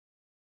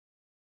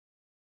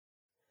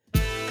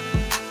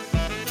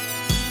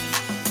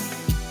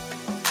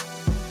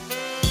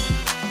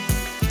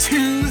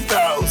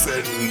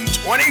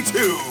2022.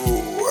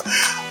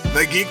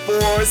 The Geek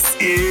Force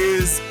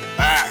is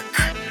back.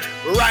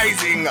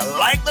 Rising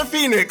like the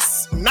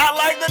Phoenix, not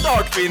like the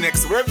Dark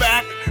Phoenix. We're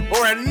back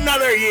for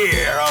another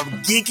year of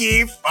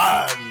geeky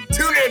fun.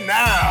 Tune in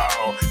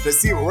now to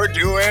see what we're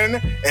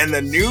doing in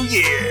the new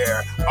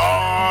year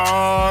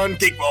on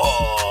Geek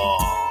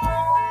Force.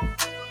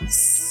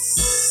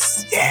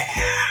 Yeah.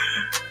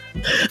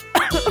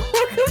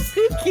 Welcome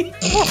to Geek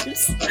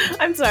Force.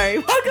 I'm sorry.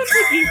 Welcome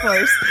to Geek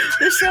Force,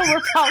 the show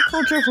where pop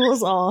culture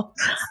rules all.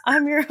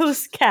 I'm your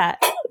host,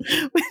 Kat.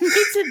 With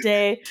me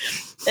today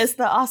is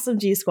the awesome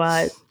G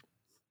Squad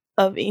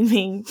of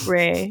Amy,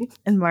 Ray,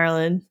 and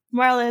Marlon.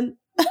 Marlon,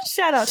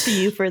 shout out to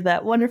you for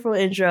that wonderful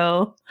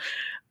intro.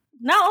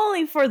 Not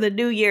only for the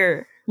new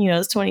year,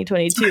 it's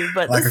 2022,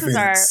 but like this is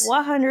our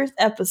 100th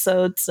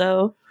episode,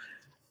 so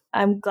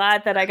I'm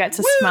glad that I got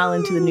to smile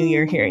into the new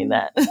year hearing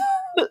that.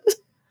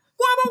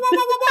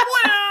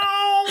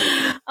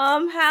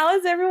 How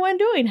is everyone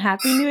doing?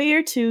 Happy New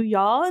Year to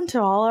y'all and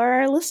to all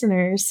our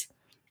listeners.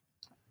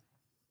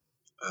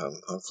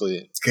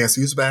 Hopefully,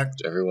 KSU's back.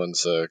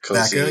 Everyone's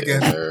cozy in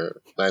their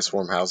nice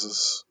warm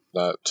houses.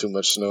 Not too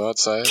much snow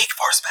outside. Geek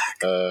Force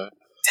back.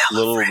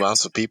 Little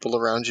amounts of people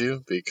around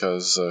you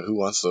because who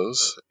wants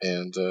those?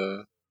 And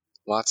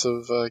lots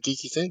of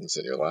geeky things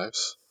in your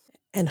lives.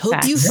 And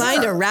hope you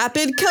find a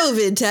rapid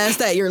COVID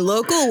test at your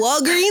local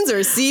Walgreens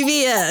or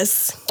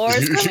CVS. Or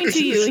it's coming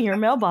to you in your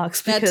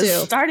mailbox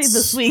because starting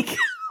this week.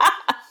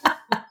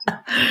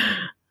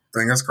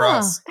 Fingers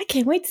crossed. I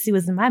can't wait to see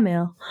what's in my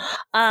mail.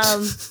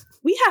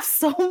 We have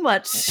so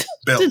much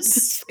to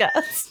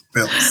discuss.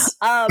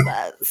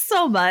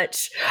 So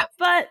much.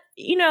 But,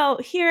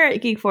 here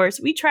at Geek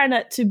Force, we try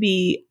not to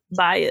be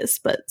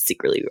biased, but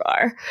secretly we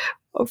are.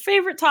 Our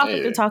favorite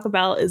topic to talk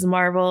about is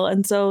Marvel,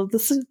 and so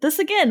this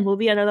again will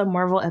be another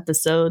Marvel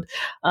episode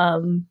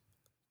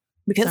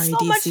because so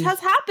much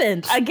has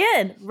happened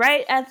again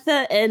right at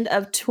the end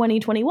of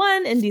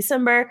 2021 in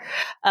December.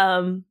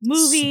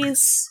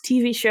 Movies,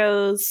 TV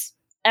shows,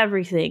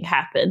 everything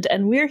happened,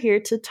 and we're here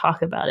to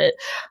talk about it.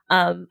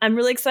 I'm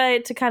really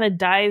excited to kind of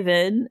dive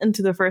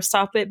into the first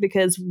topic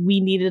because we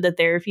needed a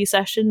therapy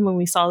session when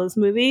we saw this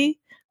movie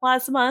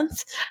last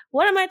month.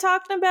 What am I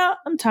talking about?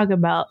 I'm talking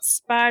about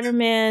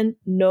Spider-Man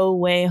No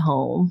Way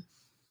Home.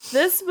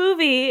 This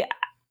movie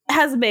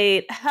has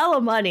made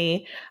hella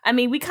money. I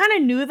mean, we kind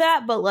of knew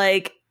that, but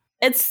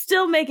it's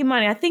still making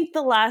money. I think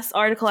the last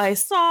article I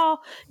saw,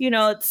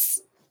 it's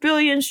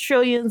billions,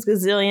 trillions,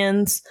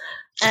 gazillions.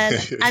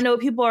 And I know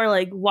people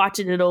are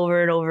watching it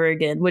over and over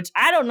again, which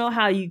I don't know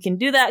how you can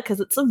do that because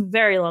it's a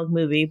very long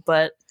movie,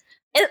 but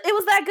it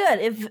was that good.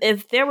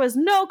 If there was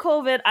no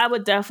COVID, I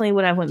would have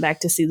went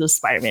back to see the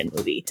Spider-Man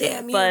movie.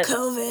 Damn you,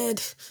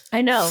 COVID.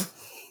 I know.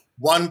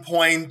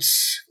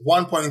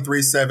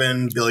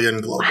 1.37 billion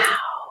global. Wow.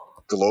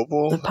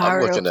 Global?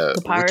 I'm looking at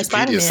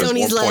Wikipedia says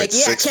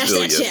 1.6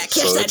 billion.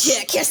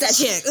 Catch that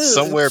check. Ooh.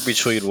 Somewhere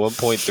between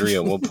 1.3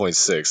 and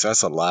 1.6.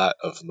 That's a lot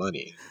of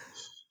money.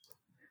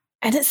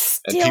 And it's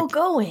still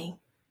going.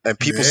 And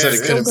people said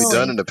it couldn't be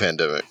done in a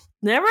pandemic.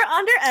 Never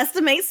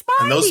underestimate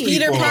Spidey.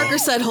 Peter Parker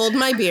said, "Hold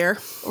my beer."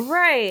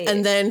 Right.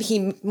 And then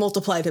he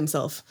multiplied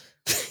himself.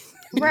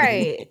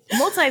 Right.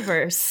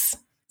 Multiverse.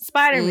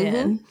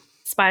 Spider-Man. Mm-hmm.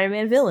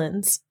 Spider-Man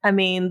villains. I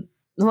mean,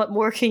 what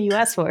more can you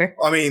ask for?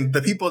 I mean,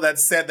 the people that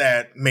said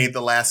that made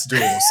the last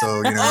duel,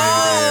 so maybe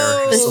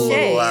they're just a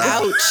little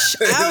ouch.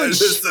 They're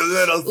just a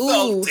little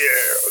saltier.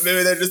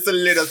 Maybe they're just a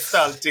little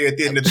salty at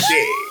the end of the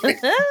day.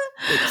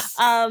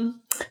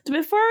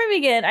 Before we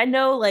begin, I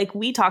know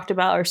we talked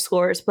about our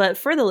scores, but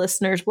for the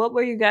listeners, what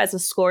were your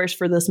guys' scores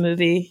for this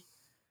movie?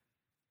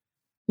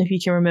 If you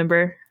can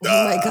remember.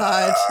 Oh my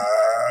god.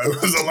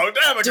 It was a long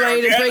time ago. Do I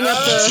need to bring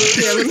up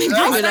the... Yeah, let me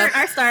bring it up.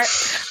 I start.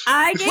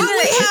 I gave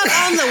what we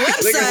have on the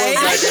website.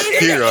 I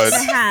gave it a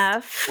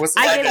half.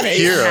 I gave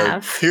it a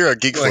half. Here at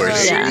Geek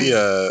Force, we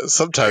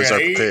sometimes are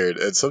prepared,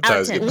 and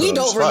sometimes we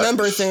don't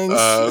remember things.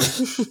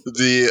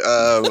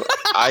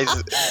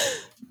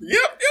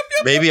 Yep.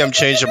 Maybe I'm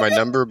changing my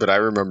number, but I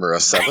remember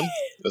a 7.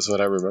 That's what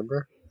I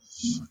remember.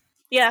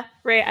 Yeah,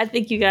 Ray. I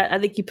think you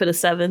put a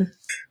 7.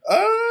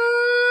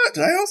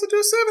 Did I also do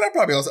a 7? I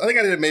think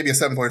I did maybe a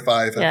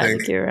 7.5. I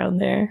think you're around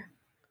there.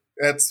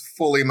 That's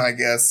fully my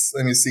guess.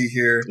 Let me see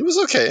here. It was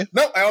okay.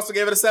 No, I also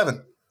gave it a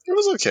 7. It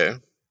was okay.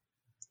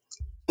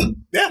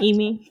 Yeah.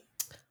 Amy.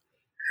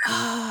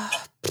 I'll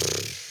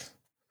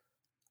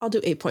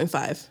do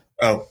 8.5.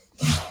 Oh.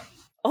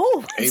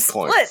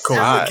 8.5. Cool.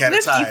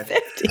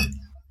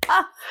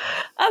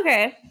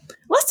 Okay.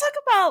 Let's talk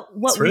about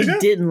what we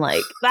didn't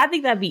like. I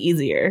think that'd be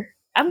easier.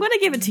 I'm going to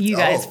give it to you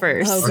guys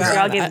first. Oh,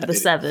 I'll give it the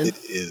 7. It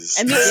is.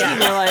 And maybe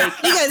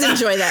you guys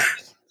enjoy that.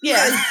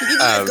 Yeah. You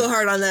guys go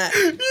hard on that.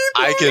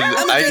 I can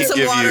give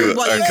you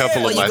a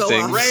couple of my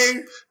things.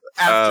 Ray,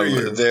 after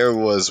you. There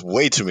was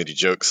way too many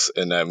jokes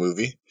in that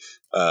movie.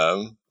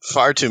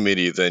 Far too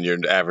many than your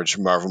average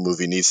Marvel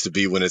movie needs to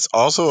be, when it's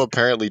also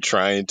apparently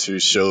trying to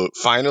show,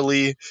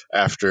 finally,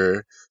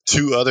 after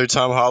 2 other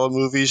Tom Holland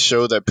movies,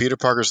 show that Peter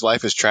Parker's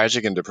life is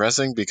tragic and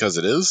depressing, because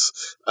it is.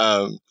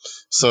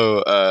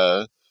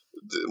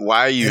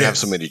 why you have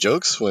so many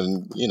jokes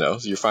when,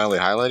 you're finally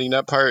highlighting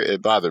that part.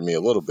 It bothered me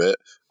a little bit.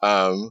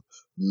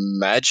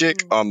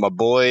 Magic on my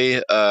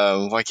boy.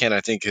 Why can't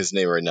I think his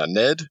name right now?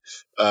 Ned.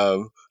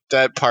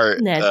 That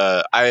part, Ned.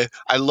 I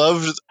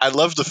loved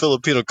the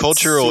Filipino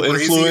cultural Super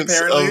influence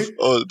easy,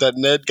 of that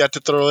Ned got to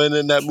throw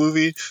in that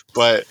movie,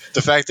 but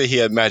the fact that he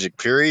had magic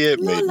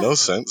period made no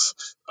sense.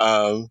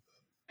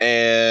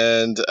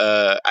 And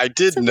I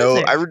did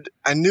know,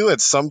 I knew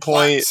at some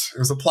point it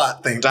was a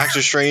plot thing.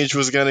 Doctor Strange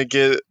was gonna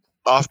get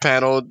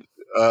off-paneled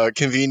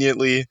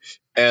conveniently,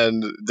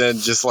 and then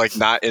just like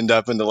not end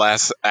up in the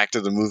last act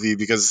of the movie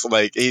because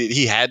like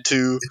he had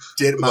to.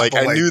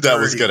 I knew that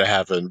was gonna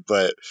happen,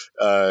 but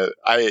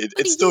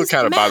it still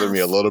kind of bothered me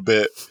a little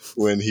bit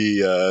when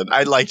he.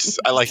 I liked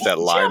that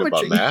line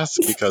about math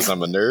because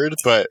I'm a nerd,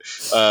 but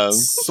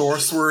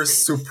Sorcerer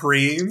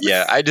Supreme.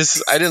 Yeah, I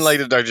didn't like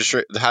the Doctor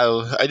Strange.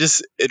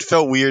 It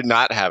felt weird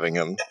not having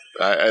him.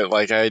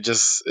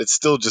 It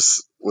still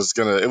just was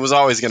gonna. It was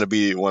always gonna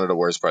be one of the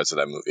worst parts of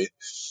that movie.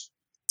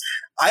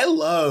 I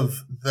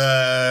love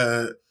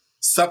the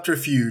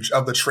subterfuge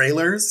of the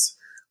trailers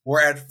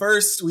where at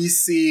first we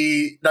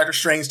see Doctor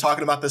Strange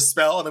talking about the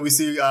spell and then we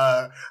see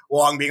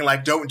Wong being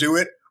like, don't do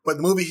it. But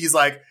the movie, he's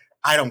like,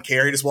 I don't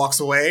care. He just walks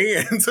away.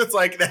 And so it's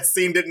like that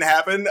scene didn't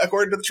happen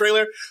according to the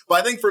trailer.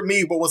 But I think for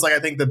me, what was like, I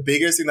think the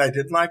biggest thing that I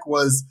didn't like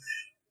was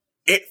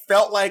it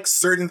felt like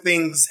certain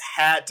things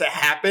had to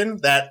happen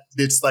that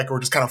it's like, were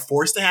just kind of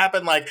forced to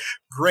happen. Like,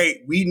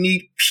 great, we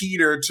need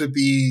Peter to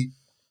be,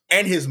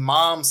 and his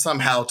mom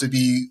somehow to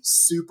be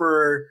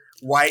super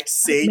white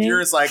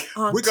saviors. Like,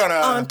 we're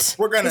gonna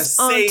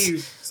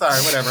save.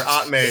 Sorry, whatever.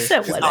 Aunt May, his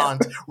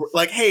aunt.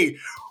 Like, hey,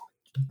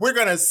 we're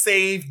gonna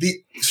save the.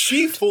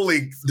 She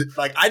fully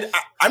like.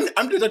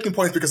 I'm deducting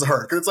points because of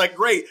her. Because it's like,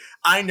 great.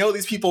 I know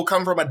these people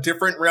come from a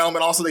different realm,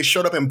 and also they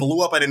showed up and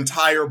blew up an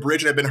entire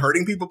bridge and have been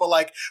hurting people. But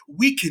like,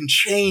 we can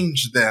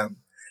change them.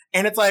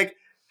 And it's like,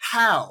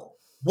 how?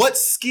 What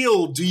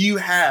skill do you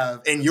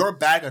have in your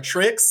bag of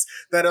tricks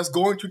that is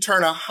going to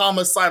turn a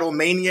homicidal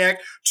maniac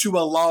to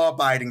a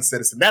law-abiding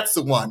citizen? That's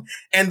the one.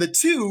 And the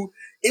two,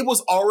 it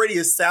was already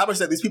established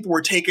that these people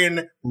were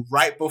taken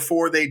right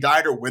before they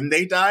died or when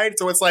they died.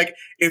 So it's like,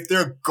 if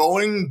they're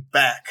going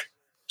back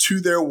to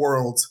their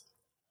world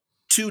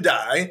to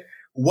die,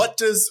 what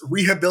does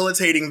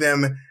rehabilitating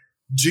them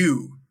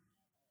do,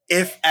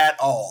 if at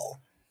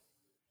all?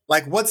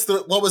 Like, what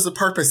was the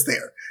purpose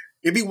there?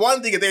 It'd be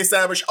one thing if they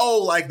establish,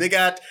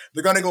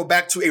 they're going to go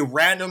back to a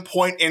random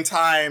point in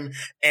time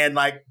and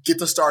like get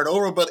to start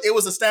over. But it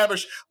was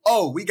established,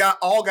 we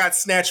got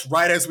snatched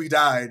right as we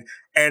died.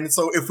 And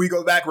so if we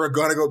go back, we're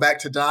going to go back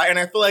to die. And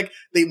I feel like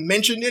they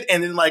mentioned it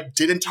and then like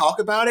didn't talk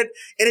about it.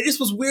 And it just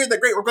was weird that,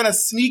 great, we're going to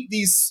sneak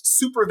these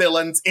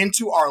supervillains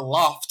into our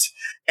loft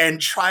and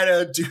try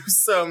to do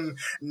some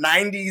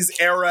 90s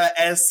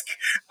era-esque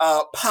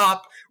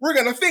pop. We're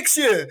going to fix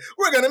you.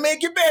 We're going to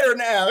make you better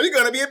now. You're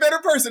going to be a better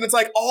person. It's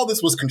like all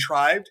this was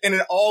contrived and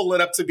it all led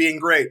up to being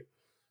great.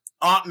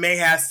 Aunt May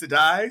has to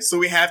die, so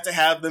we have to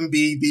have them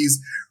be these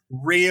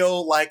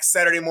real, like,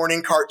 Saturday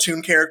morning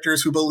cartoon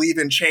characters who believe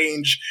in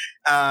change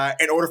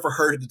in order for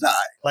her to die.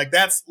 Like,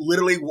 that's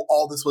literally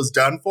all this was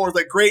done for. It's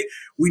like, great,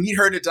 we need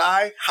her to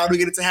die. How do we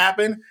get it to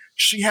happen?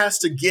 She has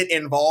to get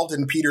involved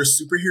in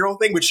Peter's superhero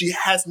thing, which she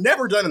has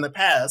never done in the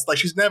past. Like,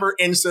 she's never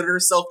inserted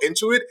herself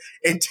into it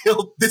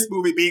until this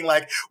movie being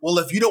like, well,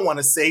 if you don't want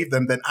to save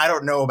them, then I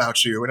don't know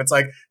about you. And it's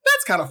like,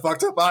 that's kind of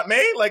fucked up, Aunt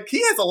May. Like,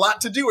 he has a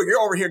lot to do, and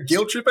you're over here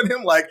guilt-tripping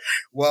him like,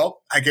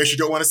 well, I guess you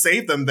don't want to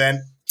save them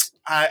then.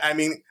 I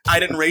mean, I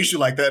didn't raise you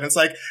like that. And it's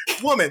like,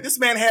 woman, this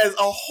man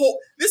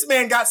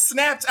got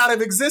snapped out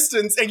of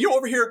existence and you're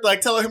over here like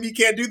telling him he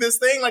can't do this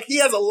thing. Like, he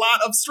has a lot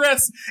of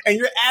stress and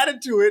you're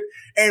added to it.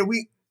 And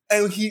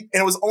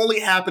it was only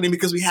happening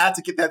because we had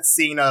to get that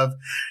scene of,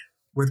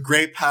 with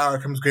great power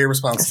comes great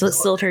responsibility. So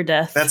it sealed her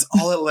death. That's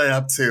all it led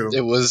up to. And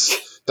it was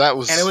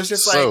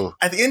just so like,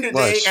 at the end of the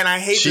day, and I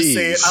hate to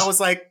say it, I was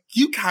like,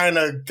 you kind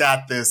of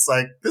got this.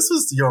 Like, this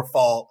was your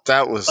fault.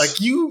 That was like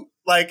you.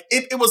 Like,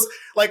 it was,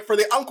 like, for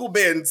the Uncle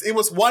Bens, it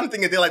was one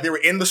thing that they were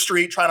in the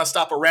street trying to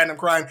stop a random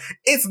crime.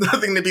 It's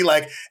nothing to be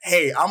like,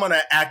 hey, I'm going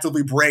to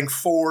actively bring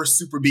 4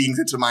 super beings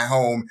into my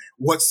home.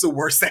 What's the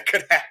worst that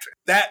could happen?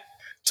 That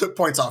took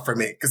points off for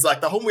me. Because,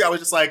 like, the whole movie, I was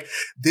just like,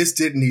 this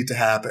didn't need to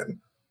happen.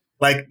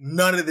 Like,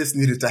 none of this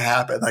needed to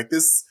happen. Like,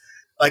 this,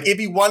 like, it'd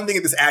be one thing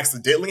if this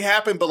accidentally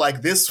happened, but,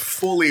 like, this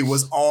fully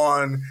was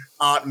on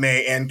Aunt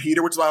May and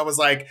Peter, which is why I was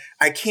like,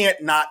 I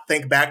can't not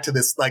think back to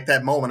this, like,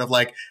 that moment of,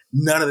 like,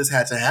 none of this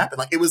had to happen.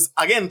 Like, it was,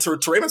 again, to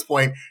Raymond's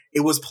point,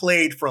 it was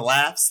played for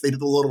laughs. They did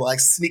the little,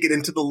 like, sneak it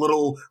into the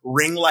little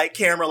ring light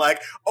camera,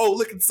 like, oh,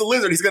 look, it's the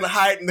lizard. He's going to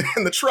hide in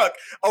the truck.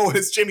 Oh,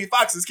 it's Jamie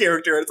Foxx's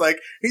character. It's like,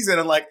 he's going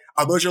to, like,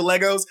 are those your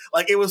Legos?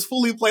 Like, it was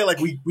fully played. Like,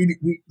 we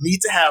need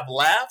to have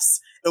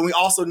laughs, and we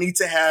also need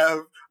to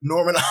have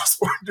Norman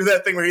Osborn do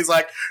that thing where he's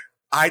like,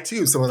 I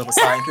too, someone of a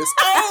scientist.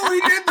 Oh, we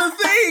did the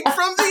thing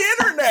from the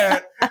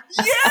internet.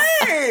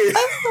 Yay!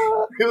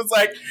 It was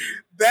like,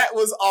 that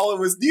was all it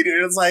was needed.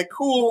 It was like,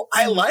 cool,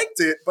 I liked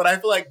it, but I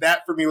feel like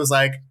that for me was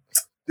like,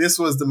 this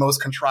was the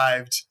most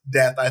contrived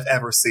death I've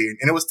ever seen.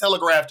 And it was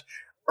telegraphed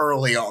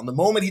early on. The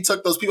moment he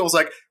took those people, I was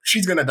like,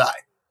 she's going to die.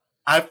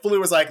 I fully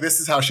was like, this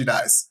is how she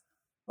dies.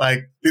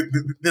 Like,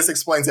 this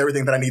explains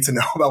everything that I need to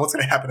know about what's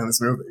going to happen in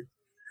this movie.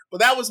 But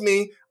that was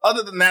me.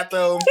 Other than that,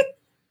 though,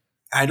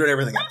 I enjoyed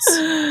everything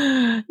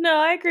else. No,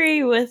 I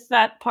agree with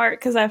that part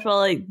because I felt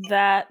like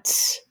that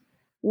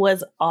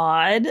was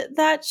odd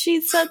that she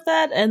said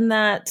that, and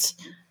that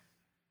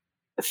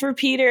for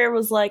Peter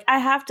was like, I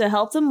have to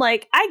help them.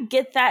 Like, I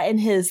get that in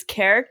his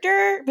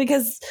character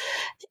because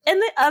in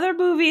the other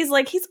movies,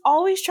 like, he's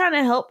always trying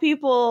to help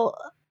people.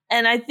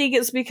 And I think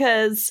it's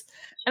because,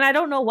 and I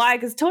don't know why,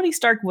 because Tony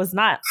Stark was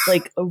not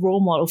like a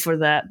role model for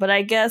that. But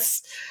I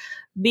guess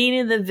being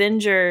in the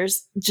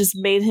Avengers just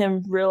made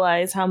him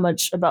realize how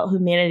much about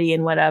humanity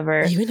and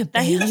whatever.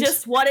 That he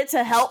just wanted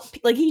to help.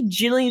 Like, he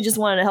genuinely just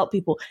wanted to help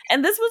people.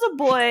 And this was a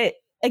boy.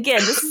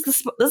 Again,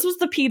 this was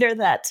the Peter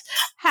that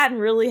hadn't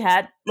really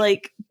had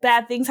like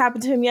bad things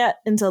happen to him yet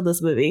until this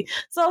movie.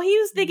 So he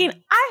was thinking,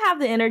 I have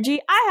the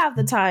energy, I have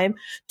the time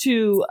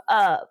to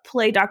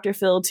play Dr.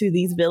 Phil to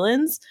these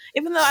villains.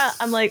 Even though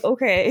I'm like,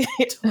 okay,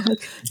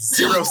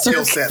 zero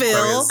skill set,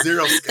 bro.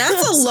 Zero skills.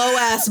 That's a low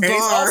ass bar. And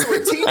he's also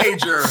a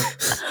teenager.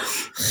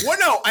 Well,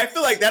 no, I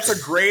feel like that's a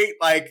great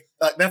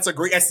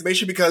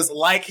estimation because,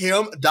 like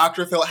him,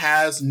 Dr. Phil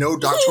has no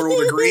doctoral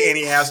degree and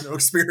he has no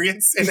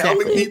experience in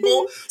helping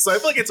people. So I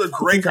feel like it's a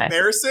great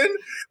comparison.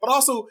 But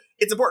also,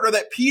 it's important to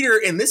know that Peter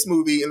in this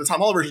movie, in the Tom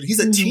Holland version, he's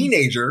a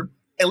teenager.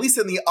 At least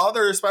in the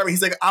other Spider-Man,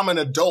 he's like, I'm an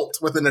adult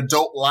with an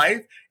adult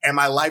life and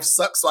my life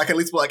sucks. So I can at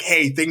least be like,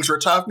 hey, things are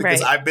tough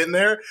because I've been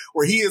there.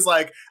 Where he is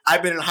like,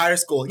 I've been in higher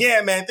school. Yeah,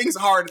 man, things are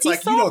hard. It's he's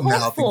like, so you don't know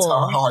how things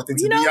are hard.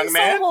 Things to be young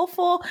man. So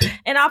hopeful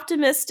and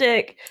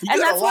optimistic.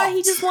 And that's why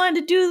he just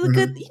wanted to do the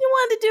good. He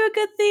wanted to do a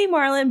good thing,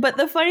 Marlon. But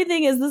the funny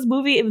thing is this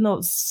movie, even though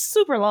it's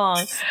super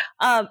long,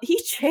 he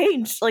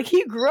changed. Like,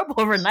 he grew up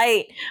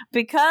overnight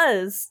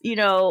because, you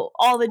know,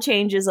 all the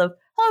changes of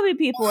helping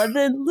people and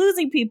then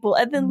losing people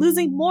and then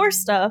losing more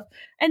stuff.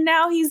 And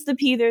now he's the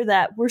Peter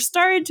that we're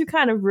starting to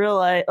kind of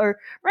realize or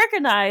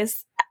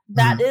recognize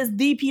that is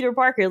the Peter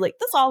Parker. Like,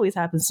 this always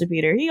happens to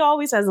Peter. He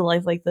always has a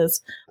life like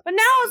this. But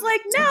now it's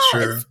like,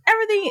 it's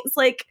everything. It's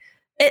like,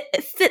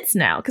 it fits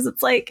now because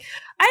it's like,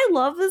 I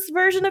love this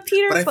version of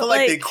Peter. But I feel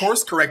like they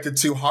course corrected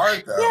too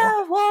hard, though.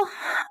 Yeah, well,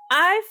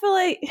 I feel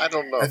like... I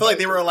don't know. I feel like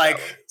they were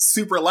like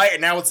super light,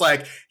 and now it's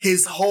like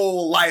his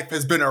whole life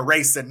has been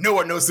erased and no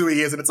one knows who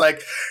he is. And it's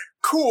like,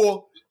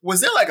 cool. Was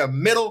there like a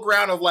middle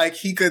ground of like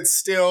he could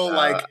still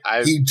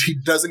he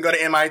doesn't go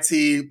to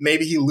MIT,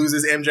 maybe he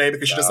loses MJ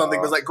because she does something,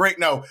 but it's like, great,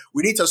 no,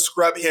 we need to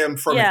scrub him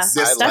from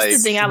existence. That's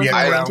the thing I was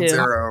wondering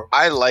too.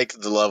 I like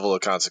the level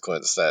of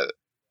consequence that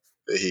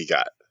he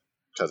got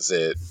because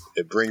it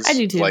brings I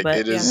do too, like but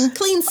it is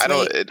clean slate.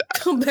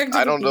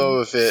 I don't know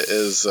if it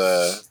is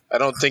I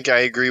don't think I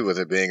agree with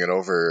it being an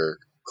over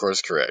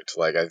course correct.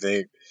 Like, I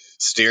think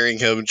steering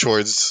him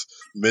towards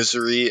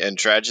misery and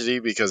tragedy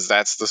because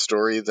that's the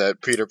story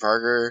that Peter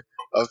Parker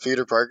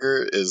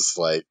is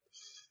like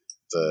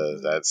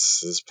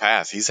that's his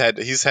path. He's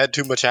had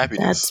too much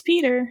happiness. That's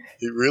Peter.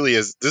 He really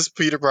is. This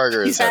Peter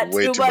Parker has had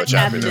way too much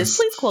happiness.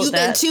 Please quote You've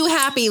been too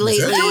happy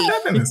lately.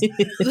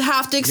 You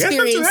have to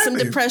experience some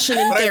depression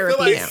and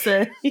therapy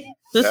now.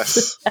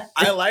 Yes.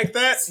 I like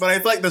that, but I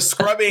feel like the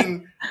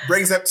scrubbing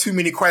brings up too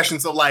many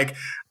questions of like,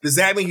 does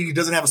that mean he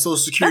doesn't have a social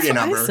security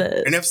number?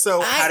 And if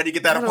so, how did he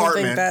get that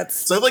apartment?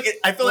 So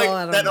I feel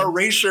like that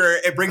erasure,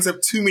 it brings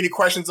up too many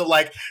questions of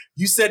like,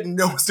 you said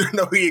no one to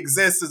know he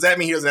exists. Does that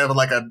mean he doesn't have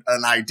like an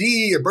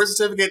ID, a birth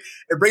certificate?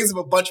 It brings up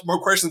a bunch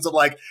more questions of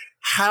like,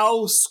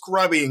 how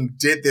scrubbing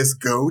did this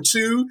go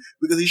to?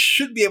 Because he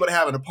should be able to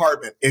have an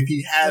apartment if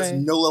he has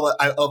no level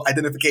of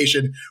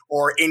identification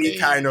or any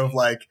kind of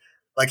like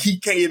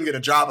he can't even get a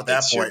job at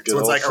that point. So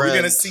it's like, are we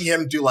going to see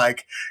him do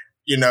like,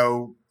 you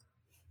know,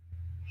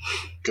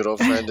 good old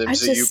friend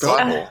MCU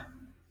Pothole.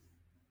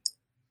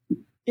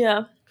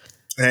 Yeah.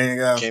 There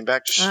you go. Came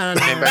back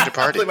to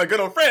party. Like my good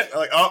old friend. I'm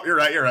like, oh, you're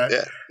right.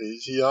 Yeah.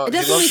 I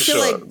definitely feel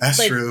like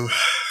that's true.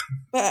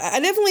 I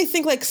definitely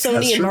think like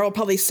Sony and Marvel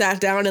probably sat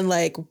down and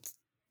like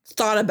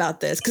thought about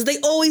this because they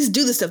always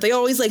do this stuff. They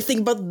always like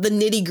think about the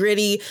nitty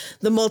gritty,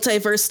 the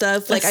multiverse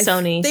stuff. Like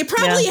Sony. They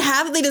probably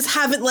have it. They just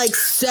haven't like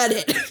said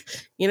it,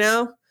 you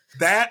know?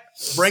 That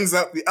brings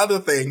up the other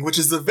thing, which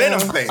is the Venom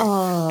thing.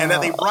 And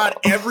that they brought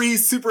every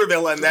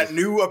supervillain that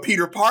knew a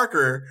Peter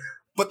Parker,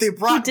 but they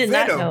brought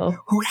Venom,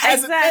 who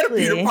hasn't met a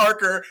Peter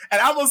Parker. And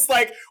I was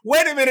like,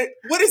 wait a minute,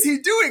 what is he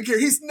doing here?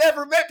 He's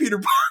never met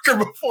Peter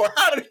Parker before.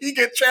 How did he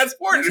get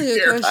transported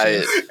here? And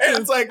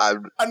it's like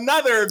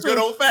another good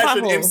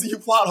old-fashioned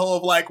MCU plot hole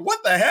of like,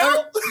 what the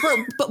hell?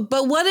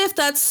 But what if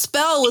that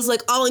spell was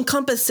like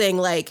all-encompassing,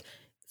 like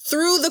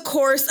through the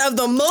course of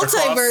the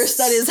multiverse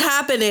that is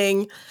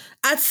happening,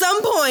 at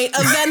some point,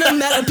 a Venom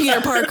met a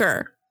Peter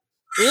Parker.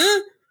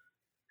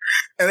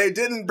 And they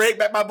didn't break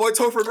back my boy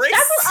Topher Grace.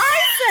 That's what I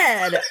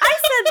said. I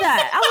said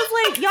that. I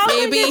was like, y'all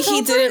maybe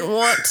he didn't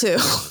want to.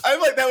 I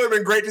feel like that would have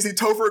been great to see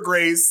Topher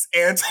Grace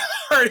and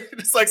Hardy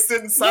just like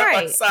sitting side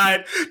by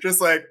side, just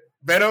like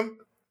Venom,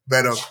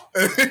 Venom.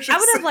 I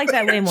would have liked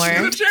that way more.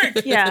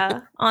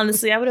 Yeah,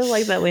 honestly, I would have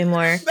liked that way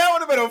more. That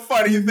would have been a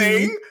funny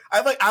thing.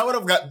 I would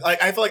have got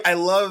I feel like I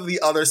love the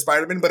other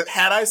Spider-Man, but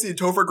had I seen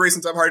Topher Grace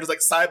and Tom Hardy just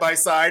like side by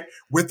side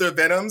with their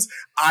Venoms,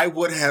 I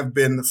would have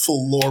been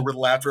floored with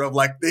laughter of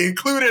like they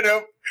included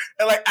him.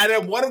 And like I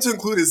didn't want him to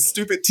include his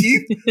stupid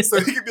teeth,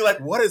 so he could be like,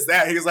 "What is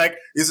that?" He's like,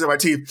 "These are my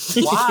teeth."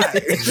 Why?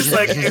 It's just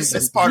like it's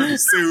just part of the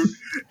suit.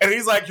 And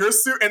he's like, "Your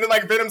suit," and then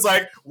like Venom's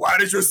like, "Why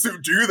does your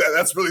suit do that?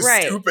 That's really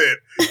stupid."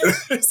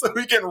 So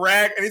we can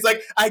rag, and he's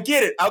like, "I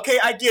get it. Okay,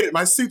 I get it.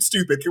 My suit's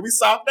stupid. Can we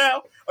stop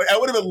now?" Like I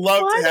would have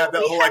loved to have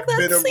that whole like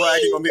Venom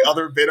ragging on the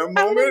other Venom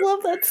moment. I would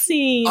love that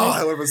scene. Oh,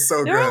 that would have been so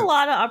good. There were a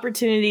lot of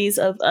opportunities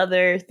of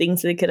other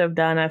things they could have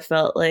done. I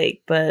felt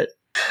like, but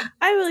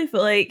I really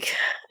feel like,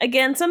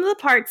 again, some of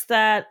the parts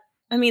that,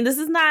 I mean, this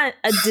is not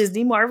a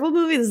Disney Marvel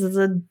movie. This is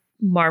a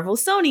Marvel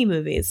Sony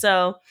movie.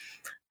 So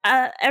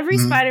every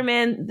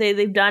Spider-Man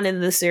they've done in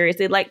this series,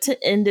 they like to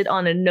end it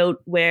on a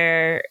note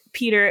where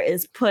Peter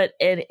is put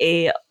in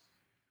a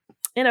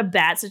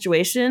bad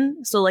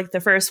situation. So like the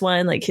first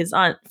one, like his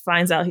aunt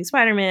finds out he's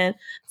Spider-Man.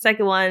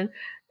 Second one,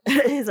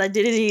 his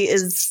identity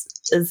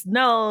is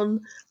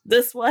known.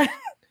 This one,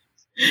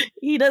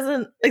 he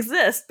doesn't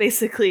exist,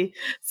 basically.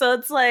 So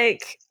it's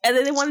like, and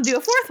then they want to do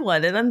a fourth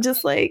one, and I'm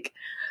just like,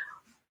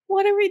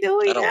 what are we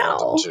doing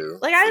now?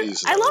 Like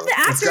I love the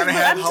actors, but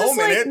I'm just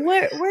like,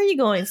 where are you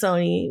going,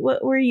 Sony? Where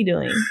are you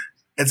doing?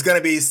 It's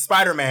gonna be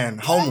Spider-Man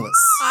homeless.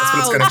 That's what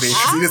it's gonna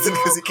be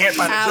because he can't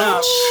find a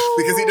job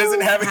because he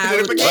doesn't have any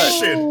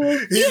identification.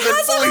 He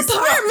has an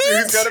apartment.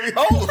 He's gonna be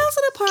homeless. He has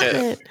an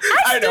apartment.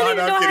 I know.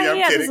 I'm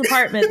He has his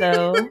apartment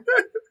though.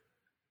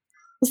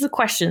 What's the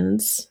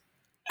questions?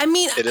 I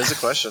mean, it is a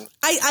question.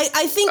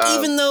 I think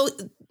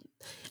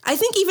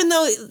even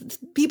though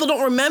people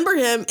don't remember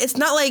him, it's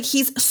not like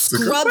he's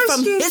scrubbed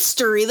from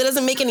history. That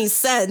doesn't make any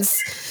sense.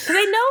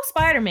 They know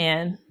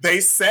Spider-Man. They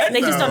said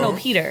they just don't know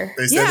Peter.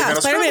 Yeah,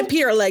 Spider-Man and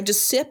Peter are like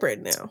just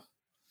separate now.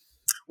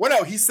 Well,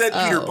 no, he said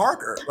Peter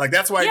Parker. Like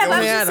that's why. Yeah, but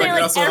I'm just saying,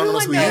 like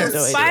everyone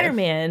knows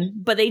Spider-Man,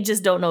 but they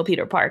just don't know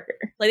Peter Parker.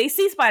 Like they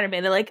see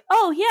Spider-Man, they're like,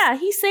 "Oh yeah,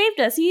 he saved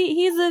us.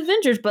 He's the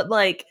Avengers." But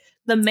like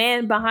the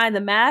man behind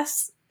the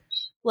mask,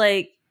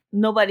 like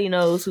nobody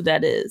knows who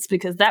that is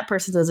because that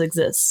person doesn't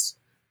exist.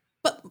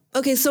 But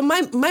okay, so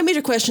my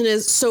major question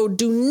is: so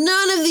do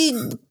none of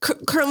the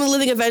currently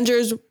living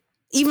Avengers,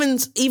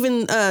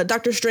 even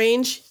Doctor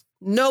Strange,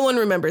 no one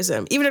remembers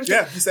him? Even if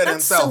he said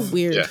that's himself. So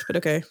weird, but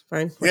okay,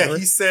 fine. Whatever.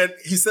 Yeah,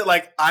 he said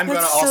like I'm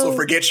gonna also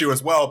forget you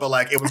as well, but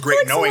like it was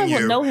great knowing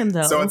you. Know him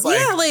though. So it's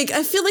like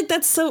I feel like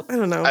that's so I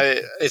don't know.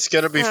 It's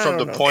gonna be from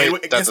the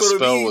point that the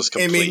spell was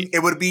complete. I mean,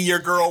 it would be your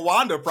girl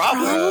Wanda,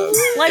 probably.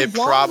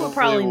 Wanda will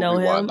probably know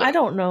him. Wanda. I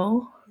don't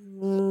know.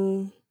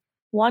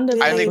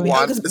 Wanda. I think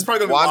Wanda. It's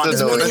probably gonna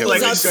be Wanda.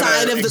 Like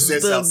outside of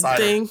the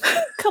thing.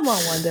 Come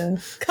on, Wanda.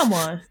 Come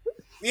on.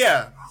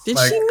 Yeah. Did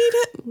she meet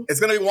it? It's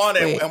gonna be Wanda,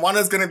 and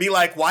Wanda's gonna be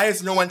like, "Why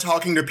is no one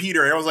talking to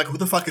Peter?" And I was like, "Who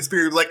the fuck is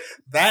Peter?" Like,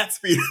 that's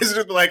Peter. It's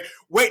just like,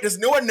 wait, does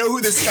no one know who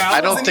this child is?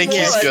 I don't think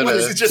he's gonna.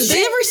 Did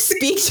they ever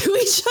speak to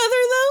each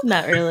other though?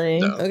 Not really.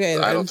 No, okay,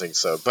 I don't think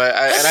so. But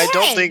I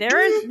don't think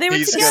they were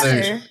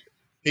together.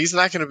 He's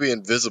not gonna be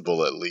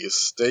invisible. At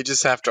least they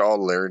just have to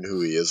all learn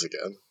who he is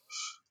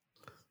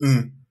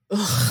again.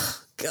 Oh,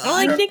 God.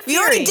 Like Nick Fury.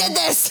 We already did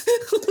this.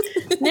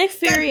 Nick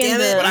Fury and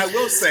But I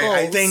will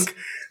say,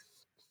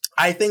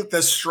 I think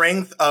the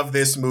strength of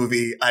this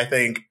movie,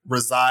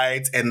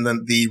 resides in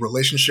the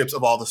relationships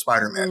of all the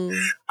Spider-Men.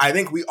 I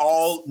think we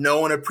all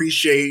know and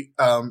appreciate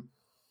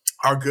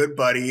our good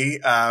buddy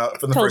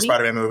from the first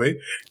Spider-Man movie,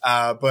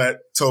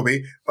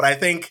 Toby. But I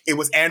think it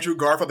was Andrew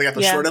Garfield that got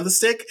the short end of the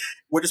stick,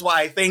 which is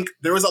why I think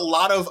there was a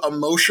lot of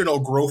emotional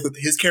growth with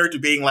his character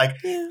being like,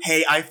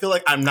 hey, I feel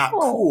like I'm not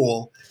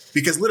cool.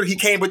 Because literally he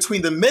came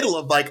between the middle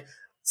of like,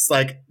 it's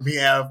like we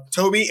have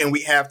Toby and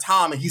we have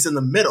Tom and he's in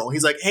the middle.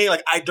 He's like, hey,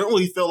 like I don't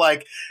really feel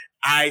like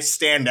I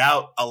stand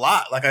out a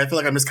lot. Like I feel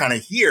like I'm just kind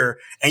of here.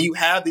 And you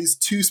have these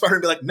two Spider-Men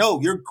be like, no,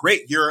 you're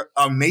great. You're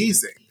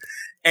amazing.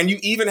 And you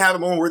even have a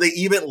moment where they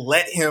even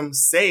let him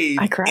save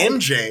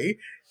MJ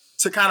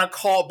to kind of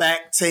call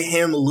back to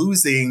him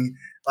losing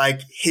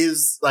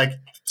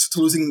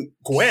losing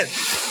Gwen.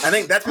 I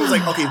think that's when it was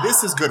like, okay,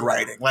 this is good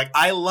writing. Like,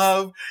 I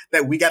love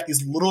that we got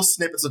these little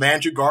snippets of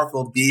Andrew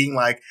Garfield being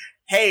like,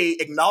 hey,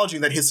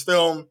 acknowledging that his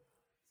film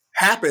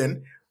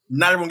happened.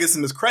 Not everyone gives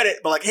him his credit,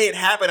 but like, hey, it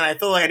happened. And I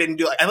feel like I didn't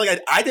do it. I feel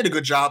like I did a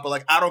good job, but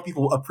like, I don't know if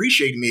people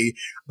appreciate me.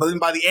 But then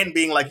by the end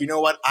being like, you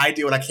know what? I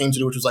did what I came to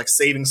do, which was like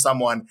saving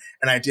someone.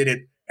 And I did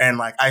it. And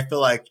like, I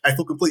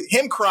feel complete.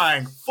 Him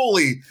crying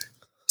fully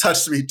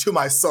touched me to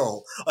my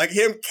soul. Like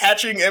him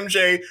catching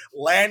MJ,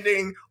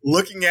 landing,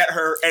 looking at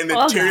her, and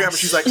then tearing up.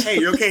 She's like, hey,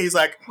 you okay? He's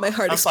like, my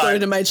heart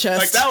exploded in my chest.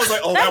 Like that was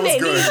like, oh, that was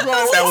good.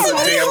 That was a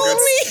damn good.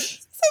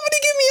 Somebody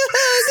give me a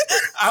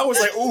hug. I was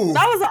like, ooh.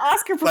 That was an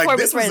Oscar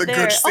performance right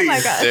there. Oh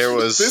my gosh.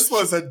 This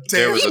was a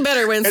damn. He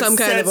better win some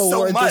kind of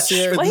award this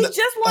year. Well, he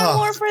just won an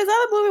award for his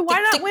other movie.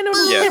 Why not win an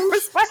award for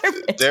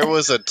Spider-Man? There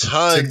was a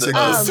ton of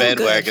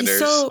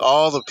bandwagoners.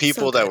 All the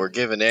people that were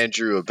giving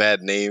Andrew a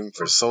bad name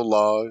for so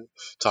long,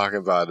 talking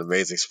about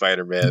Amazing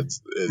Spider-Man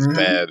is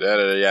bad,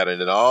 yada, yada.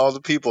 And then all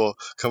the people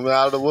coming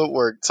out of the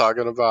woodwork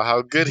talking about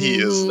how good he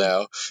is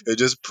now. It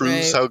just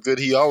proves how good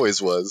he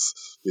always was,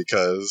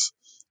 because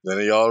none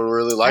of y'all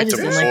really liked him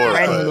before. I just didn't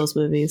like those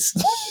movies.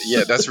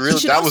 Yeah, that's real.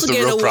 That was the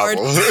real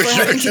problem. For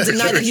having to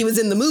deny that he was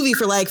in the movie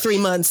for like 3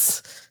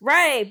 months.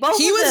 Right. Both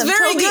he was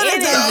very good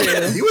at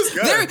that. He was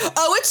good.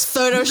 It's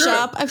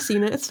Photoshop. I've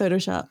seen it. It's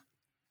Photoshop.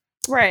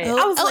 Right.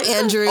 I was like,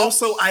 Andrew.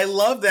 Also, I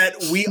love that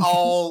we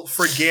all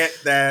forget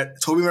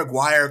that Tobey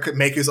Maguire could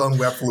make his own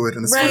web fluid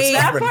in the first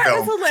Spider-Man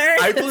film.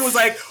 Hilarious. I really was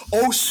like,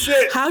 oh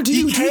shit. How do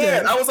you do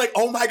that? I was like,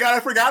 oh my God,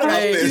 I forgot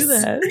about this.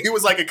 He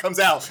was like, it comes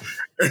out.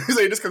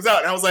 It just comes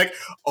out. And I was like,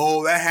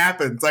 oh, that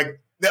happens. Like,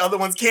 the other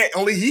ones can't.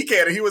 Only he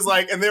can. And he was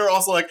like, and they were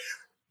also like,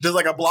 does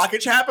like a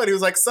blockage happen? He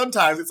was like,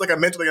 sometimes it's like a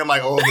mental thing. I'm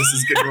like, oh, this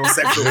is getting real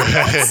sexual.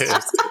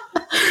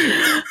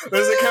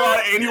 Does it come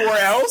out anywhere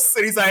else?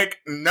 And he's like,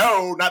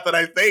 no, not that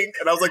I think.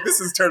 And I was like, this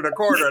is turning a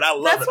corner, and I love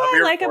it. That's what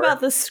I like about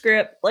the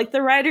script. Like,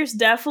 the writers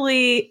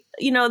definitely,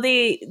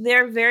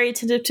 they're very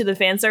attentive to the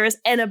fan service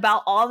and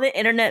about all the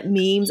internet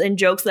memes and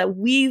jokes that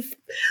we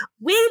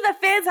the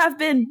fans have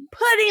been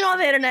putting on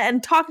the internet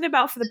and talking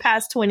about for the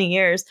past 20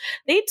 years.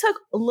 They took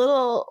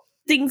little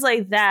things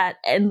like that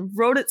and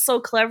wrote it so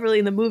cleverly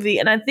in the movie.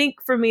 And I think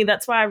for me,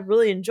 that's why I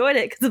really enjoyed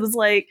it, because it was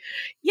like,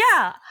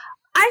 yeah,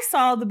 I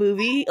saw the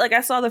movie, like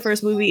I saw the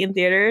first movie in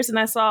theaters, and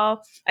I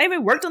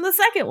even worked on the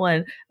second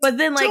one, but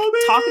then like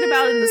talking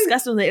about it and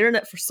discussing on the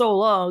internet for so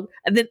long,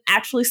 and then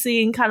actually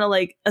seeing kind of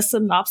like a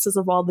synopsis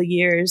of all the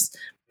years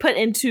put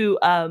into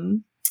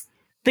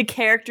the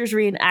characters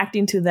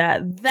reenacting to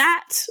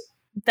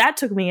that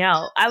took me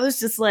out. I was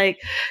just like,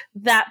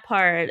 that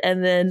part,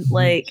 and then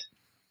like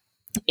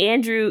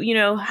Andrew,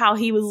 how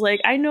he was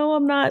like, I know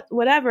I'm not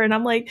whatever. And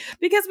I'm like,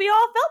 because we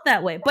all felt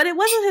that way. But it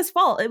wasn't his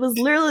fault. It was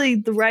literally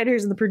the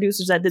writers and the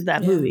producers that did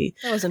that movie.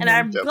 And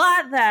I'm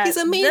glad that he's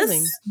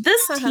amazing.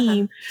 This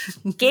team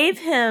gave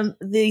him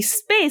the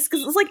space,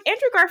 because it's like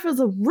Andrew Garfield's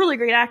a really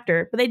great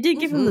actor, but they did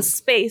give him the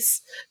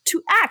space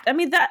to act. I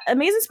mean, that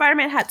Amazing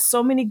Spider-Man had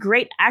so many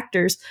great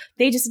actors.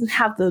 They just didn't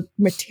have the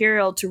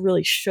material to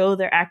really show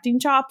their acting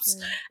chops.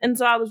 And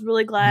so I was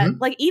really glad,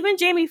 like even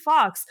Jamie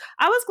Foxx,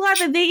 I was glad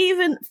that they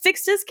even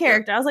fixed his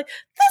character. I was like,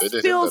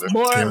 this feels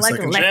more like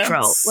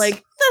Electro. Like,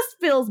 this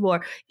feels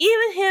more.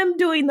 Even him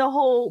doing the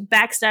whole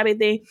backstabbing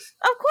thing,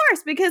 of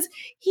course, because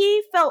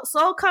he felt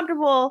so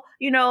comfortable,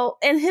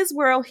 in his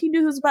world. He knew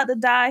he was about to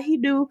die. He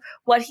knew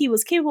what he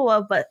was capable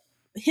of. But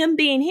him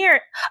being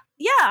here,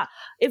 yeah,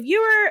 if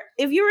you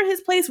were in his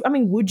place, I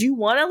mean, would you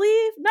want to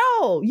leave?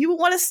 No, you would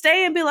want to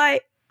stay and be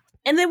like.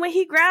 And then when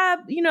he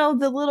grabbed,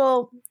 the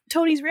little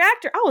Tony's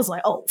reactor, I was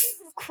like, oh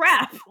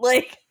crap,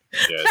 like.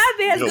 Yeah, that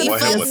man's gonna be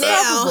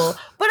unstoppable.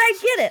 But I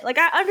get it. Like,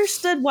 I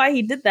understood why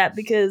he did that,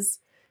 because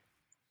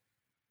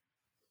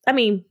I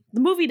mean,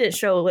 the movie didn't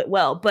show it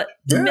well, but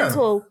the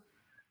mental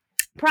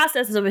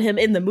processes of him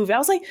in the movie, I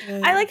was like,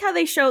 I like how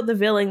they showed the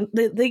villain.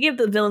 They give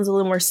the villains a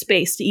little more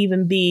space to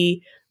even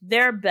be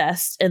their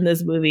best in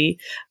this movie,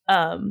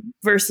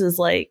 versus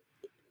like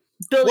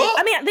building. Well,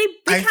 I mean,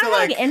 they kind of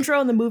like an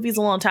intro in the movies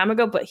a long time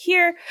ago, but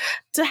here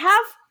to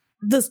have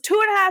this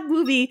 2.5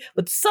 movie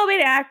with so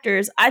many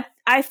actors,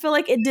 I feel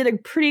like it did a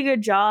pretty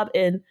good job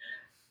in,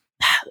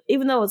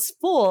 even though it's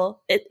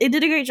full, it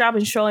did a great job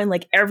in showing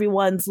like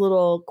everyone's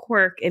little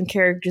quirk and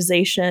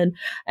characterization,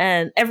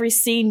 and every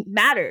scene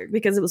mattered,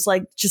 because it was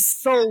like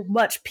just so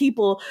much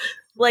people,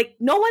 like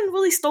no one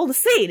really stole the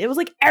scene. It was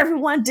like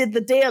everyone did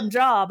the damn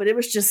job, and it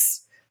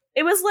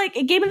was like,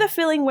 it gave me the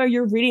feeling where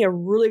you're reading a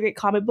really great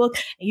comic book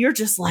and you're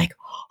just like,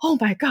 oh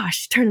my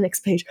gosh, turn the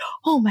next page.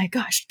 Oh my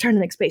gosh, turn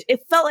the next page.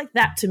 It felt like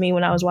that to me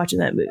when I was watching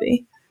that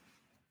movie.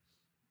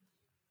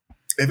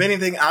 If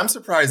anything, I'm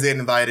surprised they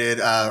invited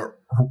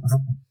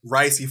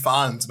Ricey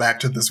Fons back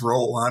to this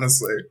role,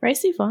 honestly.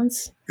 Ricey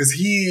Fons? Because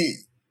he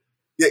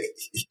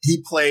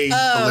played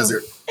the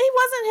Lizard. It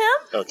wasn't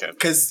him? Okay.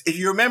 Because if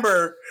you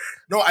remember,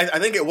 I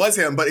think it was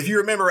him, but if you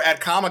remember at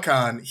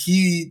Comic-Con,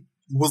 he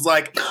was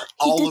like,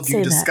 all of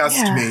you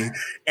disgust me,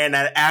 and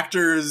that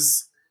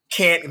actors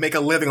can't make a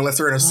living unless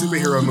they're in a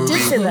superhero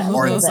movie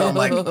or in some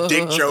like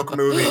dick joke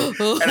movie.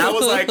 And I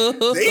was like,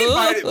 they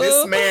invited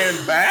this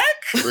man back?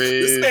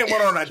 This man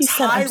went on a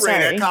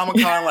tirade at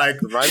Comic-Con, like,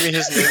 remind me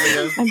his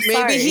name again.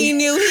 Maybe he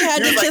knew he had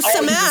to kiss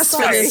some ass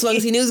for this one,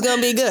 because he knew it was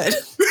gonna be good.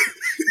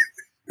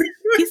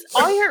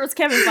 All he heard was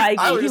Kevin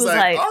Feige. He was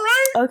like, all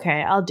right,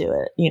 okay, I'll do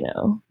it,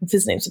 if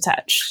his name's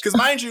attached. Because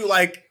mind you,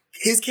 like,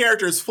 his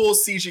character is full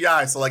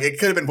CGI, so like it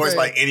could have been voiced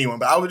by anyone.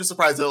 But I was just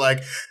surprised they're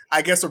like,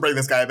 I guess we're bringing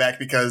this guy back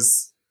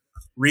because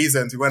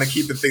reasons. We want to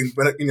keep the thing,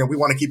 but we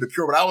want to keep it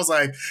pure. But I was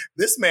like,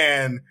 this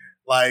man,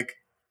 like,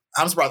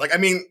 I'm surprised. Like, I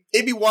mean,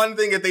 it'd be one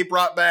thing if they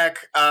brought back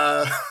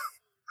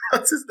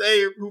what's his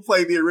name? Who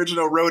played the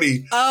original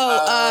Rhodey?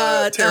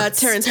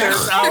 Terrence Howard.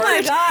 Oh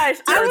my gosh,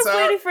 I was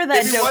waiting for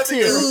that joke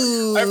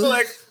too. I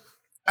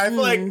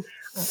feel like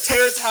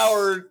Terrence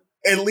Howard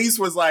at least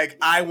was like,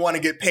 I want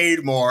to get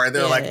paid more, and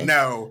they're like,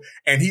 no,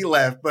 and he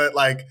left. But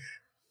like,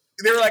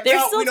 they were like,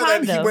 no, we know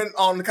that he went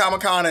on the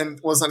Comic-Con and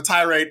was on a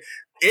tirade.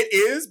 It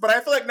is, but I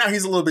feel like now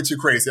he's a little bit too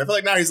crazy. I feel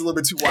like now he's a little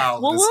bit too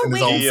wild. Well, we'll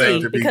wait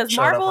and see, because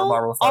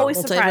Marvel always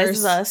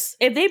surprises us.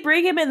 If they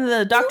bring him in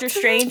the Doctor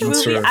Strange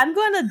movie, I'm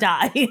going to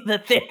die in the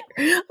theater.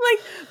 I'm like,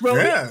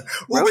 Rhodey? Yeah.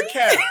 Well, but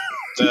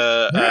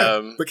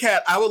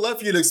Kat, I would love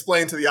for you to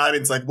explain to the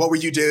audience, like,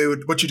 what you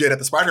did at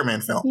the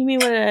Spider-Man film. You mean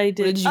what did I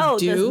do?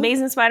 The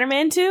Amazing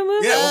Spider-Man 2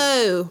 movie?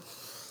 Yeah.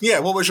 Yeah,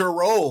 what was your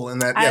role in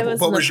that? Yeah,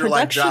 what was your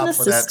job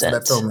for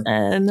that film?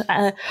 And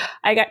I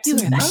got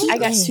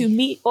to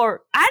meet,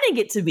 or I didn't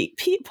get to meet.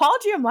 Paul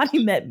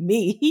Giamatti met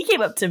me. He came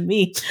up to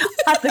me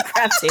at the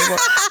crab table.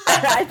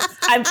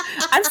 And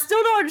I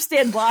still don't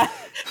understand why.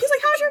 He's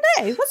like, "How's your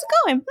day? What's it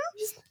going?"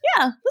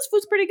 Yeah, this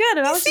food's pretty good.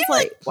 And I was just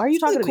like, "Why are you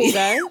talking to me,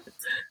 guy?"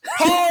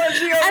 Paul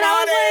Giamatti. And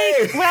I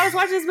was like, when I was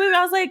watching this movie,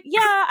 I was like, "Yeah,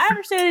 I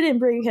understand they didn't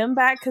bring him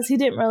back because he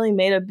didn't really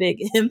make a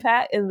big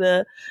impact in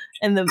the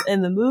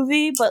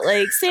movie, but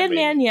like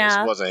Sandman, this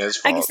wasn't his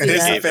fault. I can see in his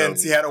that.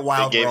 defense, he had a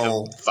wild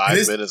role. Him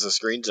 5 minutes of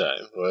screen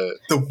time. What?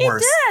 The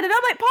worst. It did, and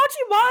I'm like, Paul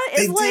Giamatti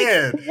is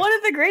one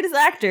of the greatest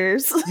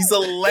actors. He's a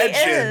legend.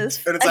 He is.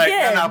 And it's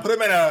again, like, put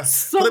him in a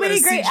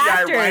great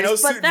CGI rhino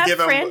suit, but that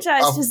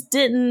franchise just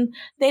didn't.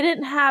 They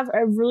didn't have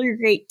a really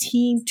great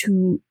team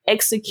to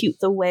execute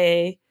the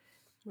way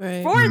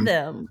for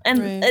them,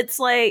 and it's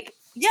like.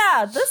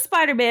 Yeah, this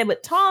Spider-Man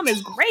with Tom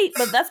is great,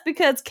 but that's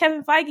because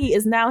Kevin Feige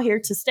is now here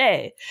to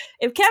stay.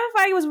 If Kevin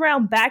Feige was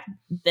around back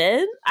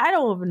then, I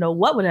don't even know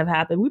what would have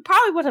happened. We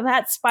probably would have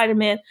had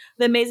Spider-Man,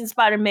 the Amazing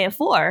Spider-Man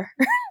 4,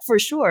 for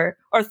sure,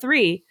 or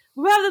 3.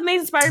 We would have the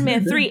Amazing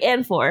Spider-Man 3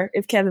 and 4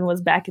 if Kevin was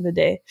back in the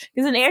day.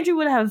 Because then Andrew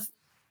would have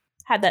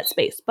had that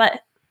space.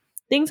 But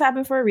things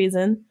happen for a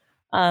reason.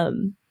 But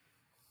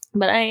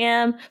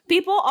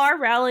people are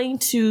rallying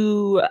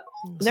to,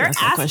 they're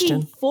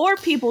asking for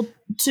people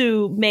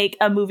to make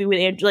a movie with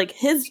Andrew, like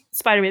his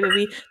Spider-Man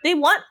movie. They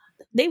want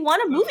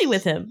a movie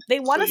with him. They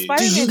want a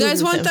Spider-Man movie. Do you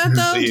guys want that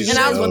though? Please and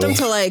I want them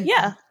to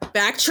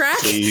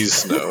backtrack,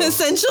 please no.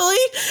 essentially,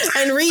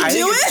 and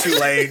redo it's too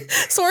late.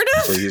 Sort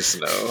of. Please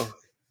no.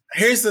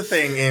 Here's the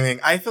thing,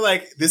 Amy. I feel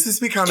like this is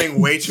becoming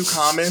way too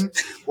common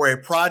where a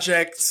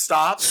project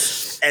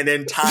stops and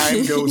then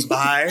time goes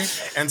by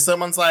and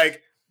someone's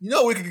like, you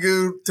know what we could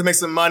do to make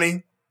some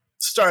money?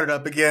 Start it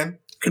up again.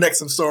 Connect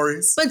some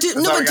stories. But do you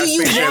want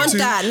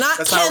that?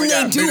 Not can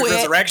they do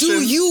it.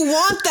 Do you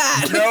want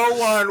that? No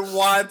one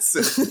wants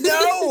it.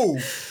 No.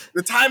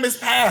 The time has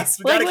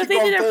passed. We gotta keep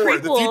going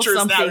forward. The future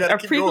is now. We gotta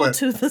keep going.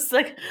 To the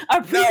second.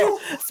 A prequel.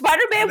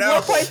 Spider-Man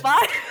 1.5.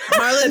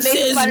 Marlon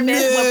says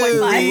Spider-Man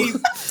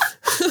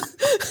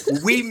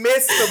 1.5. We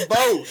missed the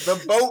boat. The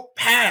boat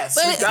passed.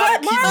 We gotta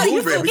keep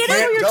moving. We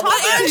can't double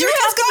back. Andrew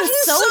has gotten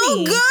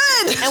so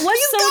good. And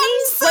what's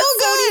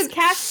Sony's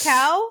cash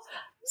cow?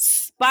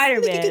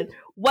 Spider-Man.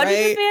 What do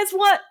the fans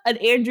want? An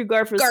Andrew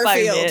Garfield.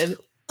 Spider-Man.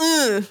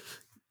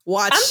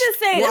 Watch. I'm just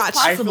saying it's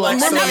possible. I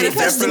feel like Sony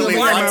definitely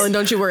Marlon,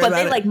 don't you worry about it.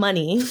 But they like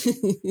money.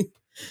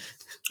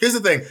 Here's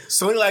the thing.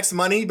 Sony likes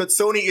money, but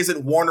Sony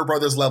isn't Warner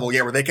Brothers level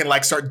yet, where they can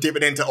start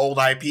dipping into old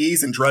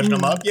IPs and dredging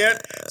them up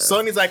yet.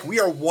 Sony's like, we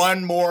are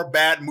one more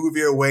bad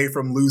movie away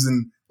from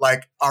losing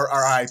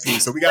our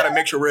IP. So we got to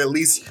make sure we're at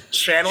least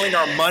channeling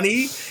our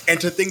money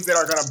into things that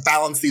are going to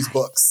balance these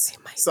books.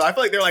 So I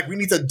feel like they're like, we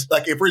need to,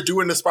 if we're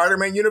doing the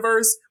Spider-Man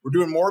universe, we're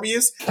doing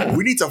Morbius,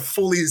 we need to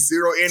fully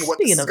zero in what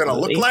this is going to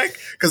look like.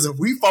 Because if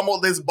we fumble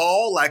this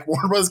ball,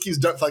 Warner Bros. keeps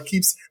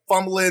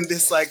fumbling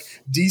this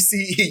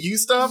DCEU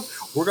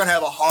stuff, we're going to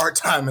have a hard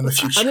time in the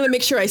future. I'm going to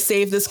make sure I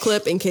save this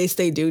clip in case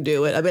they do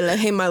it. I'll be like,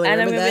 hey, Miley,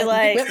 remember that?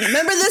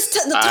 Remember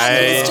this time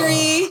in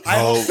history? I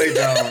hope they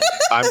don't.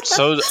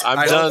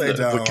 I'm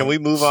done. Can we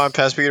move on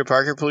past Peter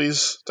Parker,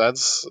 please?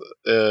 That's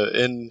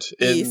end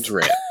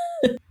rant.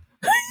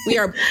 We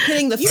are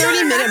hitting the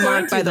 30-minute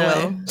mark, by the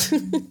way.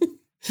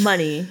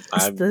 Money.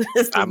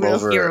 I'm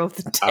over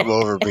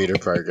Peter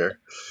Parker.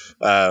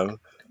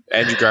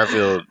 Andrew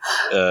Garfield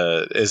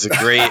is a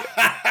great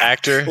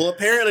actor. Well,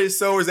 apparently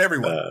so is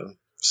everyone.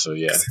 So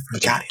yeah.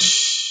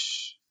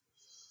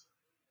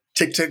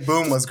 Tick Tick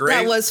Boom was great.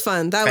 That was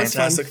fun.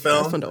 Fantastic film.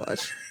 That was fun to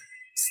watch.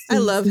 I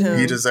love him.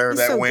 He deserved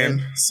that win.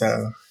 Good.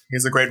 So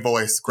he's a great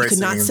voice. Great. He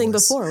could not sing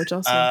before, which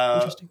also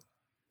interesting.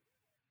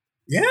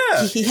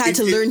 Yeah, he had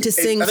to learn to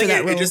sing for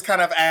that role. It just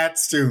kind of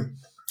adds to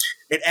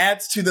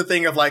the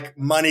thing of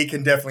money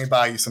can definitely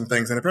buy you some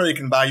things, and it really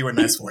can buy you a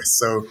nice voice.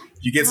 So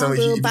you get some, if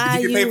you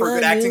can pay for a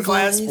good acting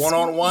class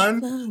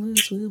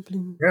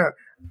 1-on-1. Yeah,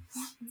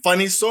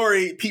 Funny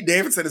story, Pete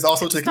Davidson is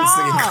also taking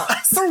singing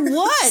classes. For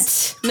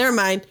what? Never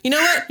mind. You know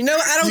what?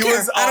 I don't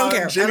care. I don't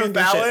care. Jimmy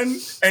Fallon,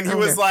 and he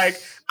was like,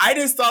 I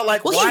just thought,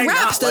 like, why he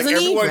raps, not? Like,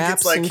 everyone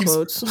raps gets, like,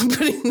 quotes.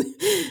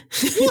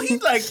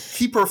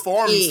 he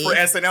performs for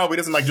SNL, but he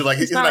doesn't, like, do, like,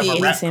 he's not like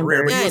a rap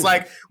career. But he was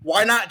like,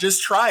 why not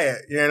just try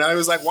it? You know, he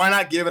was like, why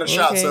not give it a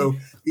shot? So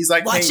he's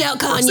like, watch out,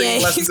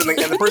 Kanye. Lessons and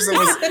the person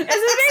was. Is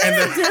it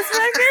a diss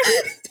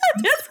record?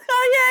 Diss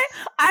Kanye?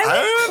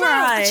 I would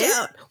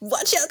cry.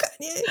 Watch out,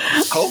 Kanye.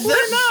 Hopefully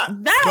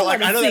not. But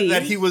like, I know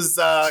that he was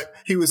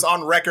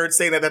on record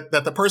saying that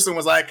the person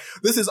was like,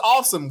 this is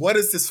awesome. What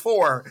is this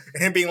for?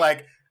 And him being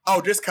like, oh,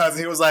 just cause.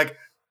 And he was like,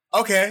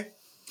 okay,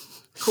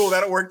 cool,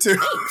 that'll work too.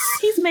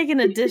 He's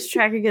making a diss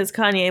track against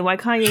Kanye. Why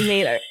Kanye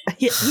made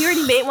he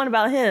already made one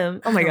about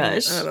him. Oh my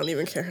gosh. I don't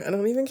even care.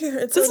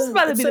 This is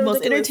about to be the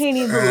most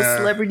entertaining little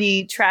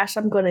celebrity trash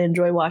I'm going to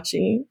enjoy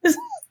watching.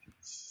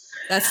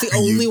 That's the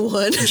only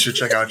one. You should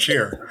check out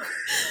Cheer.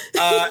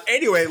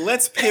 Anyway,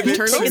 let's pivot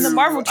to taking the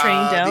Marvel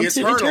train down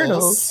to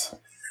Eternals.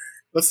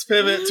 Let's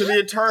pivot to the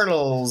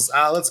Eternals.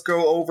 Let's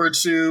go over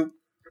to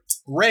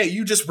Ray.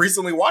 You just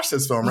recently watched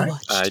this film, right?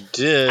 I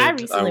did. I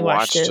recently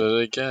watched it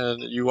again.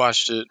 You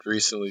watched it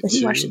recently too.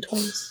 You watched it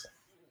twice.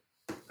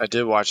 I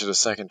did watch it a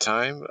second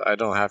time. I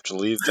don't have to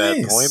leave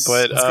that point,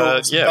 but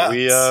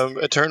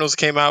Eternals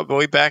came out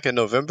way back in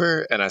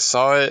November, and I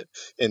saw it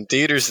in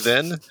theaters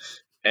then,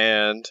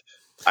 and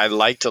I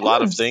liked a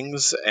lot of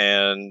things,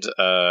 and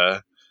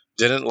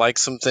didn't like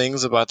some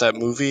things about that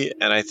movie.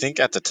 And I think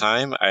at the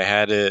time I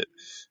had it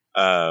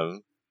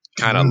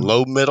kind of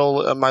low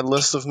middle in my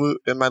list of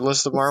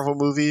Marvel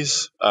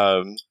movies.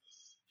 And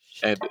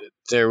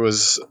there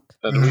was,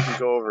 and we can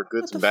go over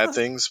good and bad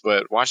things,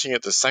 but watching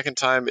it the second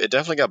time, it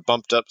definitely got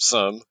bumped up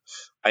some.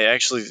 I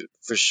actually,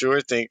 for sure,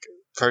 think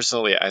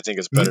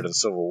it's better than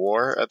Civil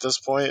War at this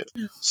point.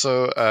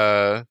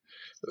 So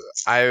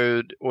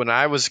when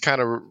I was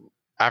kind of,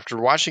 after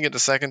watching it the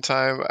second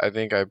time, I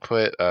think I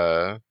put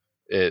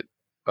it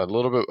a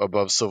little bit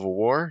above Civil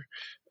War,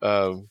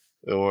 and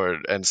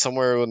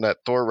somewhere in that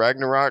Thor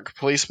Ragnarok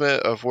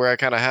placement of where I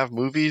kind of have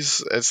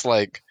movies. It's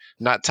like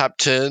not top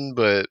 10,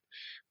 but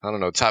I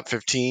don't know, top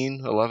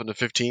 15, 11 to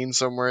 15,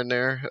 somewhere in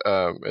there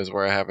is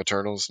where I have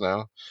Eternals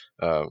now.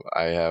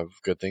 I have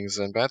good things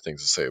and bad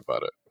things to say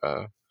about it.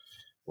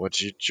 What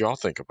did y'all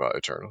think about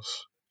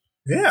Eternals?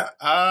 Yeah,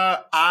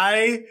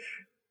 I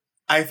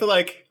feel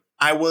like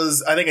I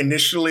think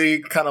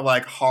initially kind of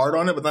like hard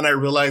on it, but then I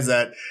realized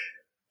that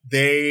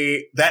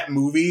that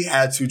movie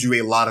had to do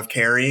a lot of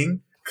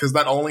carrying, because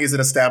not only is it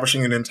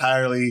establishing an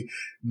entirely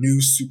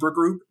new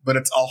supergroup, but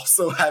it's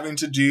also having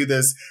to do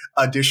this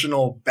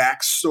additional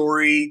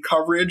backstory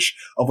coverage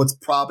of what's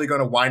probably going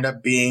to wind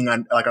up being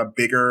like a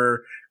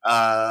bigger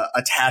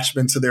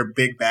attachment to their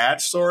big bad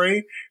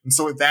story. And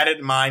so with that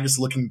in mind, just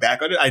looking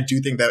back at it, I do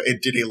think that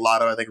it did a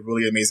lot of, I think,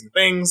 really amazing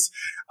things.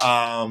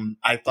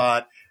 I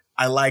thought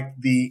I liked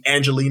the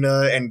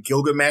Angelina and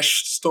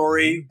Gilgamesh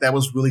story. That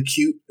was really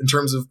cute in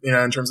terms of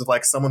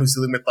like someone who's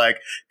dealing with like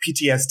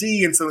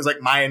PTSD, and someone's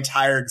like, my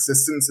entire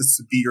existence is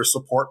to be your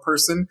support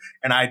person,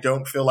 and I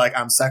don't feel like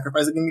I'm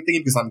sacrificing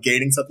anything because I'm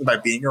gaining something by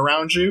being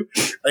around you.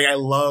 Like, I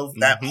love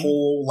that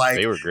whole like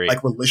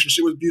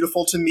relationship was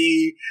beautiful to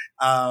me.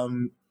 I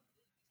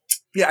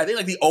think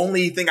like the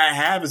only thing I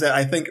have is that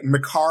I think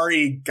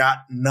Makkari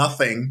got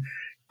nothing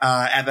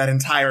at that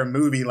entire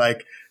movie.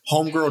 Like,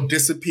 Homegirl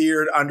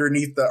disappeared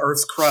underneath the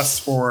Earth's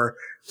crust for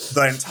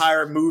the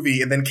entire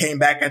movie, and then came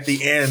back at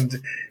the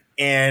end,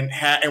 and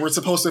we're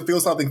supposed to feel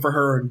something for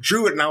her and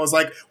drew it. And I was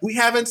like, we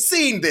haven't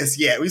seen this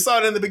yet. We saw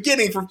it in the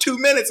beginning for 2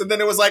 minutes, and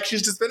then it was like,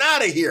 she's just been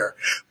out of here.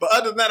 But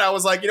other than that, I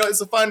was like, it's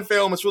a fun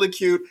film. It's really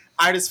cute.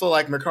 I just feel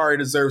like Makkari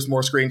deserves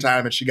more screen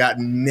time, and she got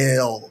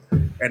nailed.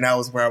 And that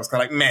was where I was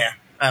kind of like, man,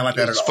 I don't like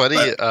that at all.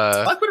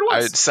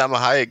 It's funny. Salma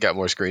Hayek got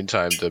more screen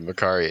time than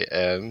Makkari,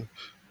 and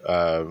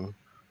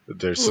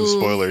there's some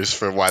spoilers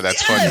for why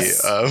that's funny.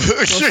 She's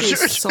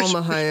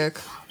Salma Hayek.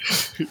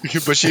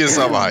 But she is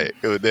Salma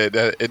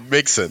Hayek. It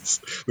makes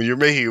sense. When you're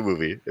making a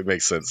movie, it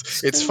makes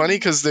sense. It's funny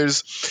because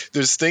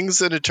there's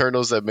things in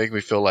Eternals that make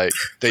me feel like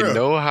there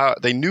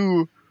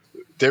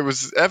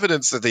was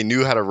evidence that they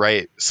knew how to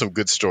write some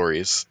good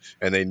stories,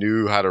 and they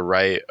knew how to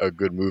write a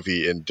good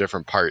movie in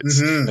different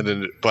parts.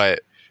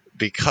 But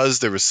because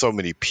there were so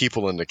many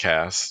people in the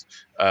cast,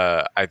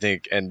 I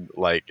think, and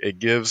like it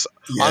gives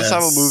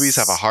ensemble movies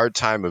have a hard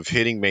time of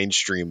hitting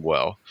mainstream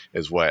well,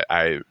 is what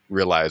I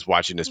realized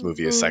watching this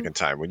movie a second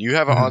time. When you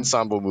have an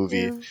ensemble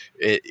movie,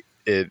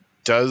 it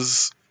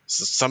does.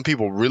 Some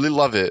people really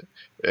love it,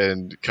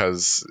 and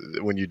because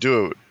when you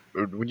do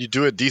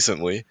it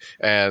decently,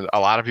 and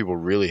a lot of people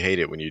really hate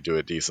it when you do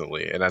it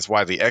decently, and that's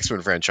why the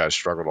X-Men franchise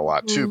struggled a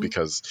lot too,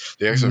 because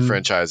the X-Men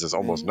franchise is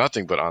almost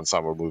nothing but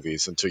ensemble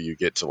movies until you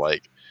get to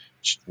like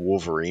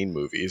Wolverine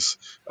movies.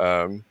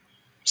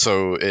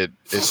 So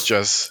it's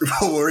just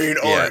Wolverine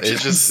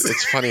Origins.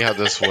 It's funny how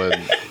this one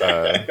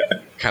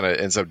kind of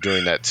ends up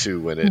doing that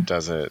too, when it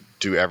doesn't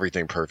do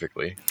everything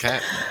perfectly.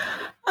 Kat?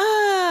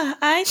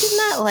 I did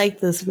not like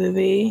this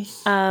movie.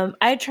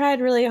 I tried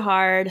really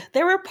hard.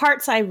 There were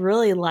parts I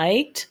really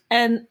liked,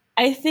 and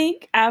I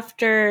think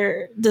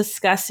after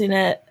discussing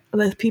it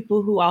with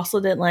people who also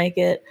didn't like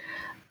it,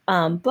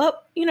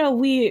 but you know,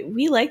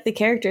 we like the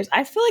characters.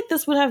 I feel like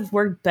this would have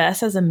worked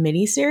best as a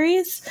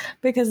miniseries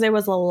because there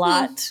was a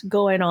lot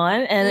going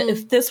on, and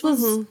if this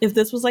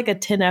was like a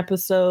 10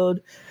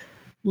 episode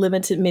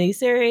limited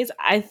miniseries,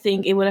 I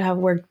think it would have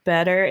worked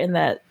better in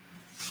that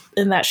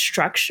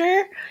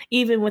structure,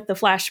 even with the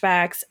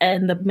flashbacks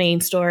and the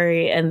main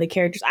story and the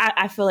characters.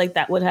 I feel like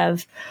that would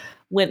have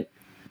went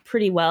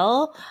pretty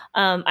well.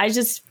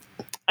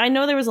 I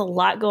know there was a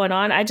lot going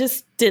on. I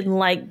just didn't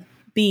like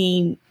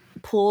being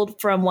pulled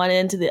from one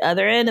end to the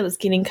other end. It was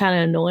getting kind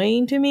of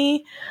annoying to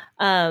me.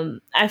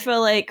 I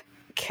feel like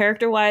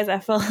character-wise, I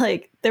felt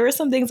like there were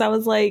some things I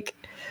was like,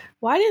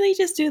 why didn't they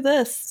just do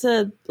this?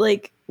 To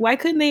like, why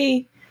couldn't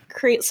they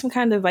create some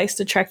kind of device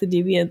to track the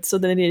deviants so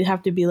that they didn't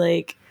have to be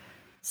like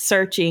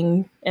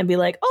searching and be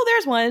like, oh,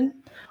 there's one,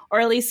 or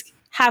at least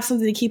have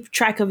something to keep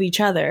track of each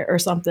other or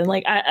something.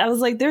 Like I was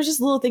like, there's just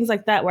little things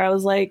like that where I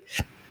was like,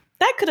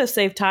 that could have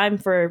saved time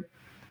for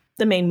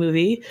the main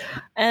movie.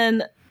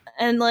 And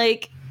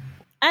like,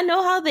 I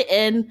know how the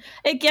end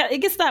it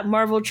gets that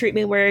Marvel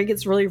treatment where it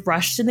gets really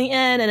rushed in the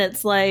end, and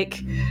it's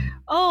like,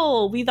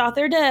 oh, we thought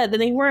they're dead,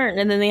 then they weren't,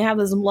 and then they have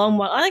this long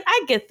one. Like,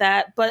 I get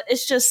that, but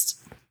it's just,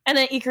 and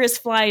then Icarus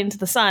flying into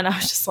the sun. I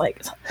was just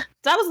like,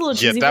 that was a little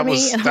cheesy for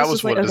me. That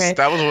was one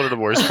of the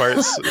worst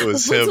parts. It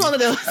was him.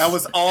 That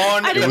was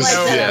on. I didn't like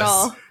that at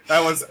all.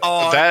 That was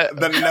on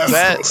the nose.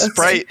 That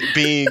Sprite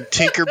being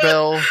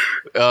Tinkerbell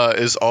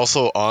is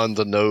also on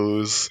the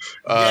nose.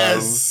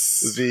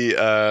 Yes.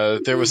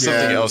 There was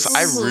something else.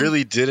 I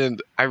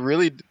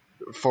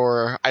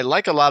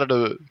like a lot of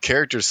the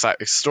character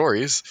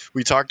stories.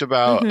 We talked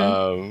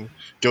about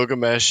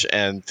Gilgamesh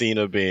and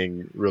Thena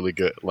being really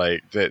good.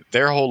 Like that,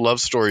 their whole love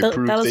story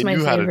proved they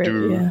knew how to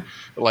do. Yeah.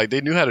 Like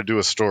they knew how to do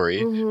a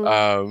story.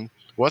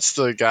 What's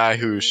the guy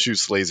who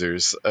shoots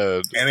lasers?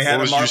 And they had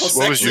what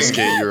was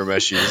Yusuke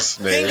Urameshi's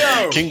name?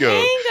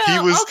 Kingo. He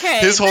was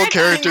his whole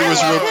character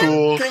was real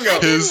cool. I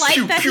didn't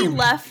like that he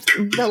left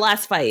the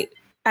last fight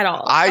at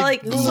all. I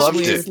loved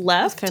it.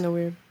 Left, kind of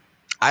weird.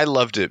 I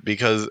loved it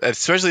because,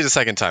 especially the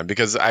second time,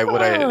 because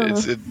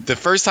the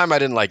first time I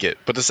didn't like it,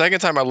 but the second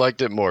time I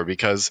liked it more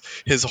because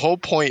his whole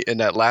point in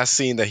that last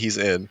scene that he's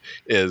in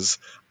is,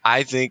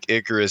 I think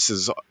Icarus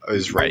is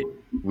right.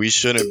 We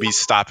shouldn't be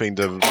stopping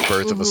the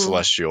birth of a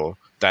celestial.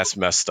 That's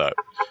messed up.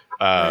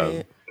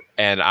 Right.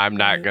 And I'm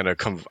not gonna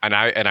come. And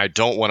I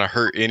don't want to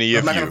hurt any of you.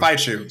 I'm not gonna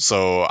fight you.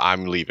 So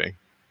I'm leaving.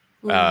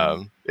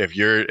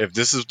 If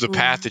this is the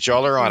path that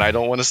y'all are on, I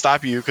don't want to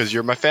stop you because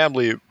you're my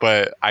family,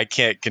 but I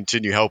can't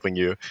continue helping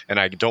you, and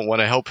I don't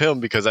want to help him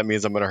because that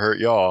means I'm gonna hurt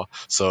y'all.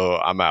 So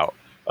I'm out.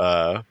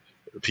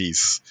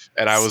 Peace.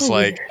 And I was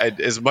like,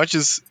 as much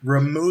as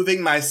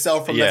removing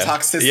myself from the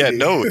toxicity. Yeah,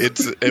 no, it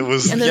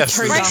was yes, that's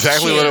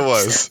exactly what it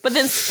was. But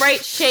then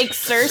Sprite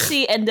shakes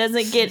Cersei and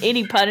doesn't get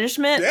any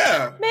punishment.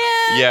 Yeah,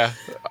 man. Yeah,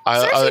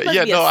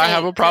 I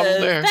have a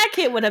problem there. That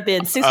kid would have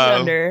been 6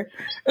 under.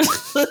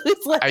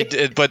 I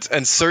did,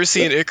 and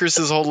Cersei and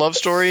Icarus's whole love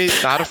story,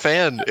 not a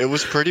fan. It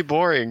was pretty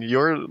boring.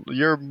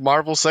 Your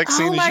Marvel sex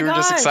scene that you were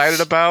just excited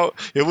about,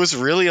 it was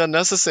really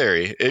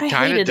unnecessary. It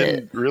kind of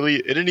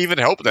didn't even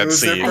help that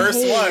scene. Their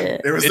first one.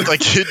 It was and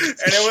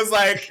it was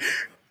like.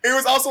 It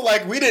was also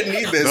like, we didn't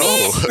need this.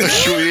 No,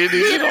 we didn't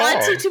need it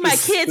at all. To my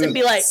kids and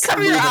be like,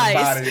 cover your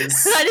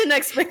eyes. I didn't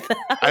expect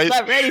that. I was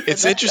not ready for that.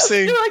 It's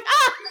interesting. They were like,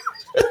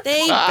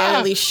 They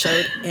barely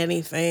showed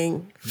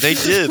anything. They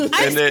did.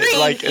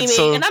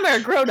 And I'm a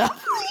grown up.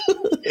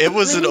 It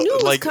was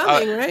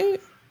coming,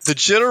 right? The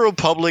general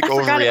public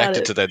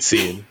overreacted to that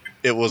scene.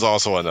 It was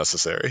also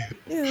unnecessary.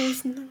 Yeah,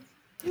 it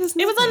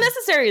was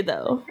unnecessary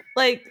though.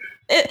 Like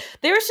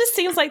there was just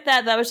scenes like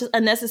that was just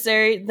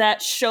unnecessary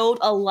that showed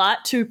a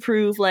lot to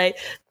prove like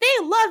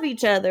they love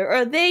each other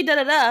or they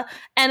da-da-da.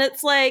 And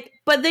it's like,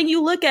 but then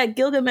you look at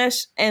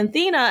Gilgamesh and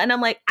Thena and I'm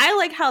like, I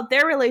like how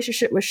their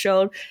relationship was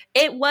shown.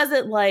 It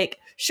wasn't like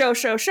show.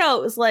 It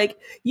was like,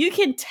 you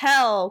can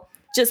tell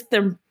just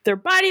their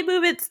body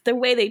movements, the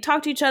way they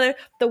talk to each other,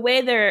 the way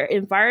their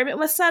environment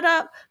was set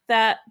up,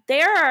 that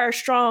they are a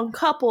strong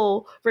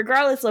couple,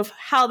 regardless of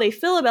how they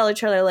feel about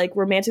each other, like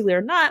romantically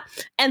or not.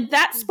 And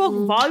that spoke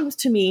volumes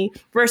to me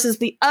versus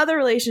the other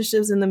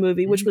relationships in the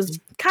movie, which was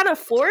kind of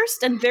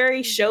forced and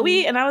very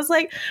showy. And I was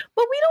like,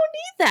 but we don't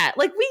need that.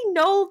 Like, we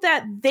know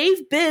that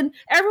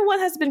everyone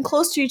has been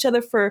close to each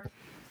other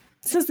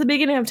since the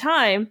beginning of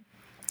time.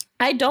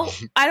 I don't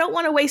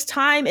want to waste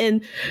time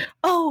in,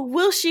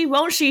 will she,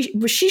 won't she?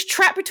 She's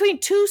trapped between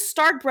 2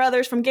 Stark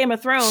brothers from Game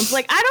of Thrones.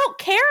 Like, I don't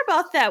care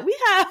about that. We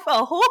have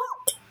a whole...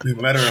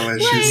 Literally,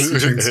 she's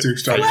between 2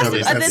 Stark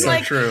brothers. And then, so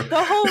true.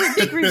 The whole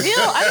big reveal,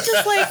 I'm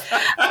just like...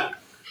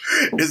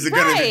 Is it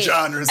going to be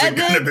John or is it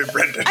going to be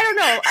Brendan? I don't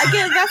know.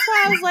 Again, that's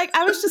why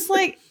I was just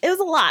like, it was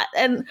a lot.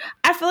 And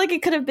I feel like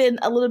it could have been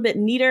a little bit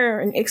neater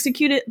and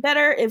executed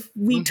better if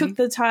we took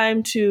the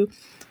time to...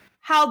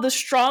 How the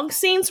strong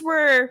scenes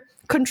were...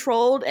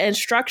 controlled and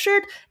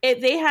structured,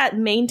 if they had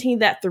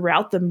maintained that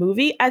throughout the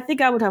movie, I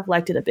think I would have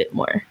liked it a bit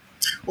more.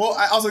 Well,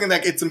 I also think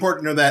that it's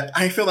important to know that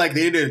I feel like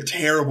they did a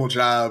terrible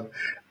job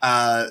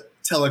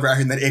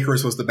telegraphing that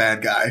Icarus was the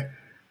bad guy.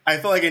 I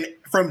feel like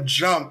from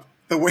jump,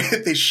 the way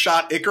that they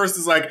shot Icarus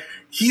is like,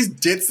 he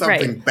did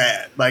something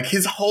bad. Like,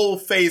 his whole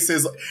face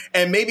is,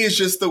 and maybe it's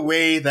just the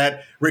way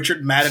that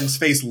Richard Madden's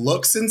face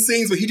looks in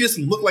scenes, but he just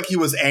looked like he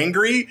was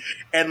angry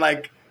and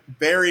like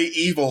very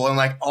evil in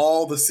like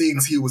all the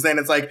scenes he was in.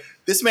 It's like,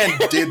 this man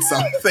did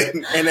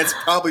something and it's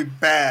probably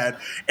bad.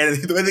 And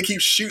the way they keep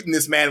shooting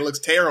this man, it looks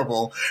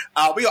terrible.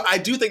 But I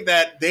do think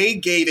that they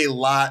gave a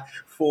lot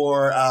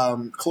for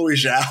Chloe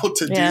Zhao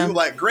to do.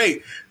 Like,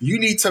 great, you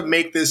need to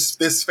make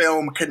this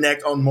film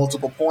connect on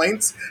multiple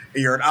points.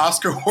 You're an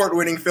Oscar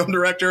award-winning film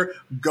director,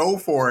 go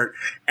for it.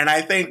 And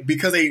I think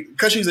because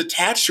she's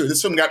attached to it,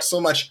 this film got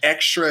so much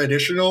extra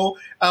additional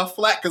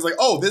flack, because like,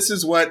 oh, this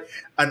is what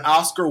an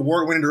Oscar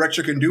award-winning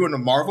director can do in a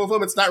Marvel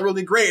film. It's not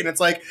really great. And it's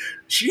like,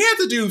 she had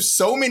to do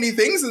so many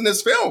things in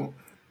this film.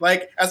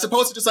 Like, as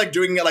opposed to just like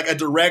doing it like a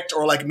direct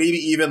or like maybe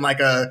even like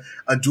a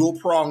dual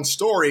pronged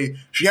story,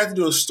 she had to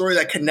do a story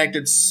that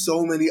connected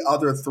so many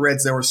other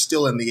threads that were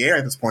still in the air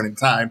at this point in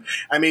time.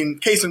 I mean,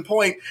 case in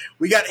point,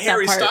 we got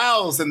Harry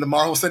Styles in the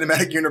Marvel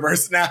Cinematic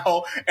Universe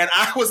now, and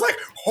I was like,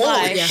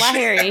 holy shit. Why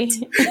Harry?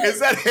 Is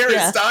that Harry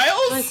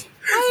Styles? Like,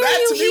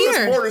 that to me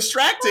was more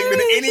distracting than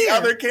any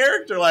other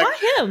character. Like,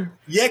 why him?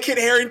 Yeah, Kit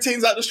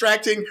Harington's not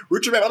distracting.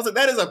 Richard Madden, I was like,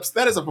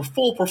 that is a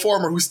full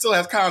performer who still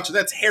has conscience.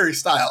 That's Harry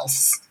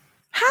Styles.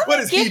 What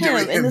is he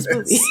doing in this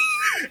movie?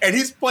 And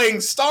he's playing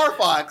Star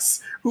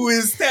Fox, who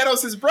is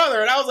Thanos'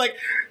 brother. And I was like,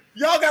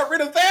 y'all got rid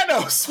of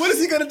Thanos. What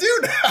is he going to do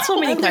now? So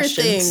many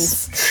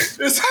questions.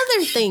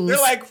 Other things. They're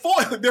like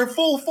they're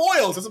full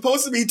foils. It's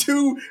supposed to be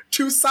two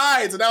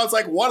sides. And now it's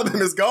like one of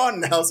them is gone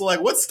now. So like,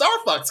 what's Star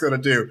Fox going to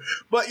do?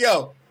 But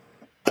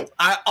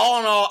all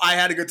in all, I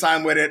had a good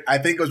time with it. I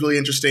think it was really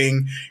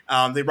interesting.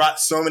 They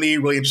brought so many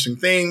really interesting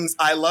things.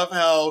 I love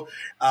how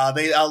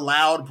they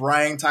allowed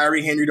Brian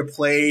Tyree Henry to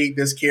play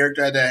this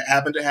character that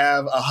happened to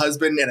have a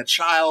husband and a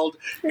child.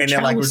 And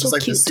then like, it was just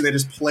like this scene that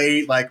just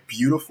played like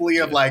beautifully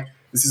of like,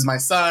 this is my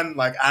son.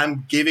 Like,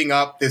 I'm giving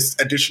up this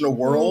additional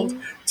world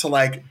to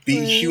like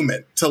be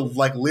human, to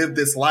like live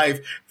this life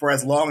for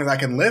as long as I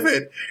can live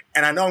it.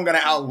 And I know I'm going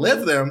to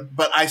outlive them,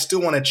 but I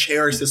still want to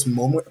cherish this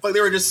moment. Like,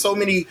 there were just so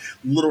many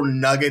little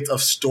nuggets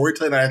of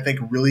storytelling that I think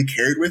really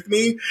carried with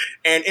me.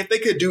 And if they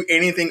could do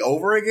anything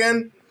over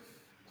again,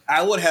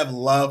 I would have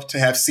loved to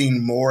have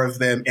seen more of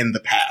them in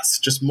the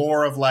past. Just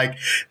more of like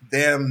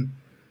them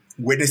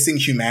witnessing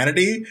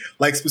humanity,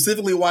 like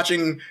specifically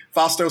watching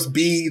Phastos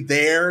be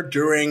there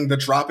during the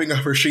dropping of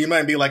Hiroshima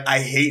and be like, I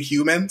hate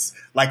humans.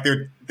 Like,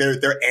 they're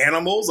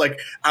animals.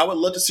 Like, I would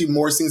love to see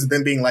more scenes of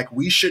them being like,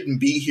 we shouldn't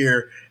be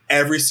here.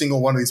 Every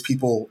single one of these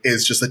people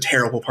is just a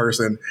terrible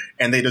person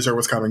and they deserve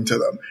what's coming to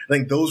them. I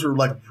think those were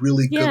like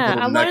really good little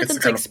nuggets. I wanted them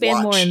to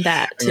expand more in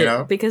that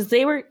too, because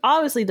they were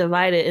obviously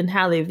divided in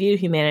how they view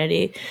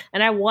humanity.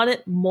 And I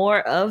wanted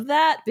more of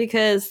that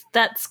because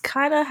that's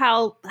kind of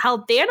how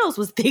Thanos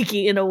was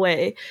thinking in a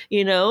way,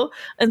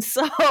 And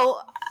so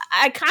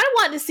I kind of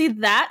wanted to see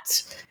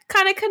that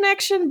kind of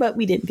connection, but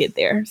we didn't get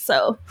there.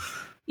 So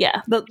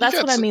yeah, but that's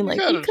what I mean. Like,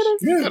 you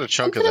got a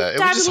chunk of that.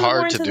 It was just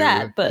hard to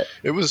do. But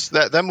it was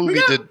that movie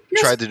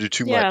tried to do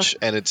too much,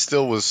 and it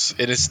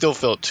still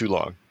felt too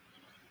long.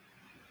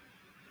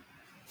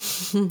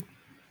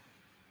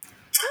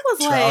 I was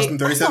 2 hours and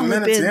 37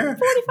 minutes, yeah.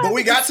 But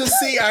we got to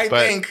see, I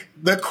think,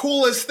 the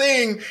coolest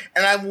thing,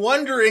 and I'm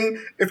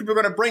wondering if people are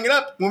going to bring it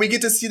up when we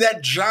get to see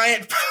that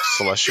giant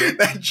Celestial,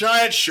 that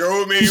giant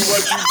 "show me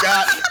what you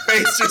got"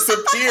 face just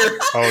appear.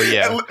 Oh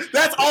yeah, and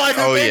that's all I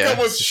could think of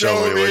was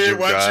 "show me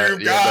what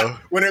you got."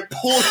 When it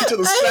pulled into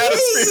the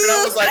stratosphere, and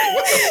I was like,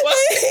 "What the fuck?"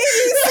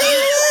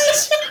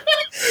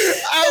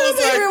 I was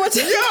like,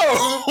 "Yo,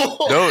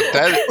 no,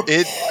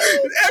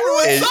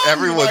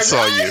 everyone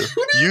saw you.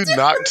 You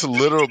knocked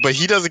literal, but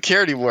he doesn't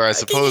care anymore, I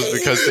suppose,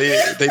 because they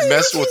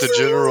messed with the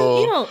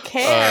general. You don't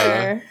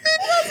care.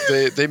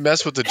 They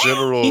mess with the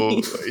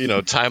general,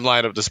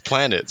 timeline of this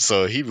planet,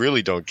 so he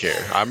really don't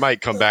care. I might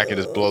come back and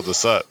just blow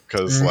this up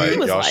because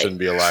y'all shouldn't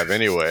be alive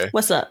anyway.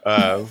 What's up?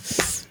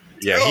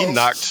 Yeah, he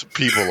knocked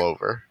people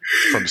over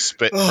from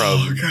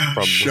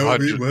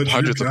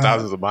hundreds of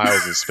thousands of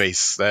miles in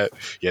space.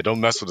 Don't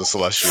mess with the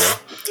Celestial.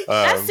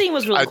 That scene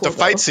was really cool. The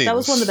fight scenes, that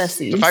was one of the best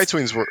scenes. The fight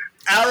scenes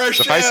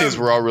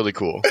were all really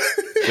cool.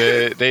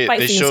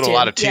 They showed a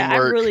lot of teamwork. Yeah, I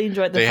really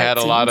enjoyed the They fight had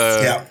a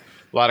scenes.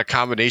 lot of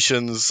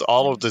combinations.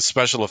 All of the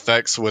special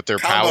effects with their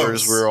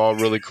powers were all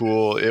really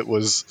cool.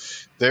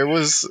 This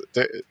movie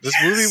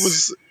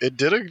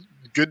did a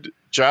good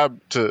job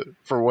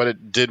for what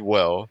it did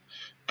well.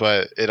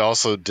 But it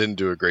also didn't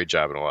do a great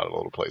job in a lot of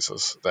little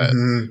places.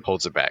 That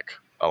holds it back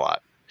a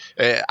lot.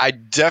 I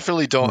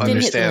definitely don't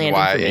understand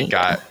why it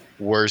got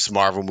worst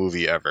Marvel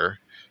movie ever.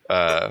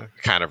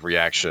 kind of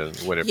reaction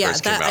when it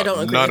first came that, out. I don't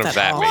agree None with of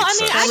that that at all. made Well, I mean,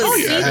 sense. I can to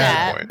me see at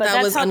that, point. but That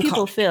that's was how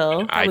people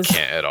feel. I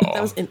can't at all.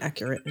 That was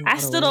inaccurate. I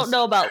still don't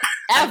know about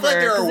I feel like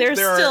ever because there's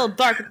still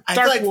dark I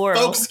feel like world.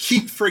 folks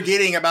keep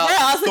forgetting about Yeah,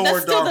 I was like, Thor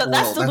that's still Dark the-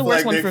 that's World. still the I feel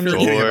worst like one for they're me.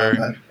 forgetting about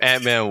Thor, that.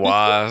 Ant-Man,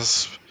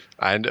 Wasp.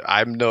 I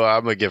know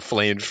I'm gonna get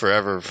flamed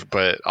forever,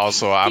 but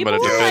also I'm People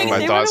gonna were defend like, my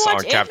they thoughts wanna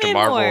on watch Captain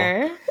Ant-Man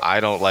Marvel. more. I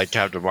don't like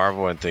Captain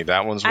Marvel and think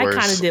that one's I worse.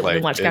 kind of did want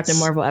to watch Captain it's-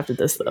 Marvel after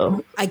this,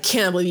 though. I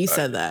can't believe you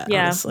said that.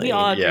 Yeah, honestly. we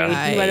all agreed.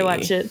 Yeah. We better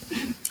watch it.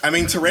 I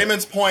mean, to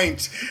Raymond's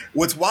point,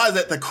 what's wild is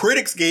that the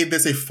critics gave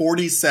this a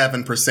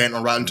 47%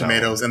 on Rotten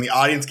Tomatoes, and the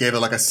audience gave it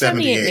like a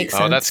 78. makes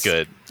Oh, that's sense.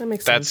 good. That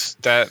makes That's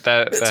that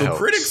So helps.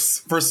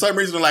 critics, for some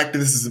reason, are like,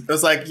 this is.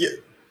 It's like,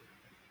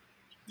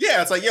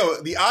 yeah, it's like,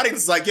 yo, the audience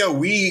is like, yo,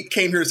 we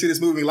came here to see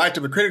this movie, we liked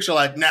it, but critics are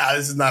like, nah,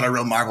 this is not a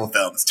real Marvel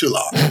film. It's too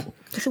long. It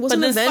But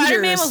wasn't the Avengers.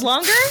 Spider-Man was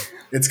longer?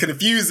 It's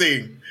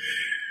confusing.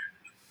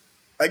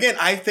 Again,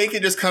 I think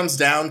it just comes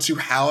down to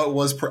how it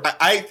was.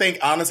 I think,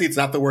 honestly, it's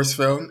not the worst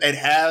film. It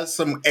has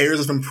some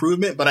areas of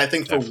improvement, but I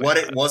think for Definitely what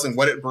not. it was and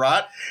what it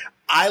brought,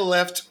 I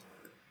left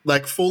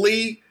like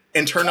fully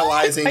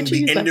internalizing Why'd you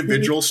the use that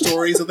individual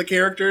stories of the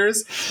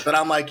characters. That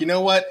I'm like, you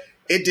know what?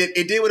 It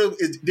did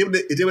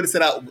what it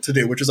set out to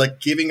do, which is like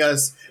giving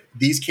us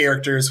these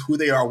characters, who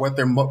they are, what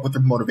their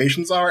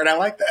motivations are, and I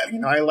like that. You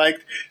know,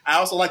 I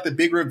also like the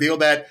big reveal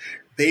that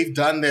they've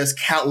done this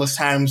countless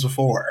times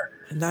before.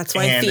 And that's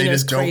why And they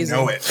Athena's just crazy.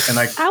 don't know it. And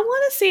like, I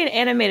want to see an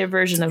animated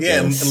version of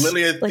yeah, this. and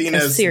literally like a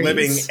Athena's series.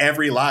 living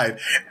every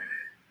life.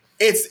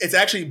 It's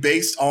actually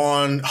based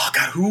on, oh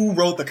God, who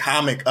wrote the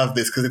comic of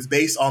this? Because it's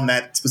based on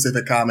that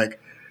specific comic.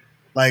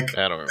 Like,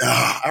 I don't remember.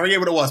 I forget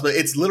what it was, but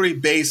it's literally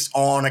based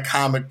on a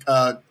comic.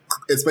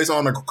 It's based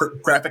on a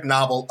graphic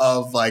novel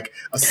of like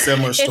a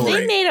similar If story.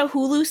 they made a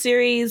Hulu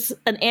series,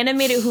 an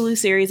animated Hulu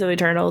series of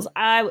Eternals,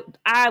 I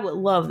would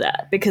love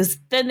that because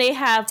then they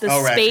have the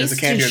Oh, right, 'cause space it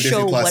can't to be on Disney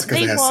show Plus what 'cause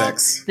it they has want.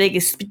 sex. They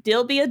can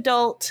still be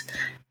adult,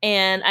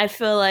 and I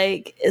feel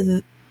like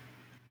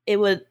it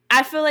would.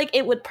 I feel like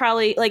it would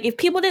probably like if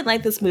people didn't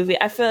like this movie,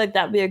 I feel like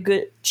that'd be a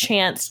good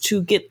chance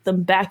to get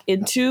them back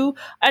into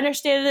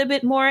understand it a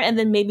bit more, and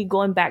then maybe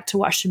going back to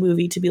watch the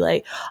movie to be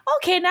like,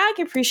 okay, now I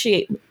can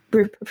appreciate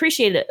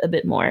it a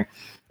bit more.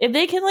 If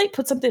they can like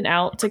put something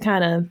out to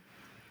kind of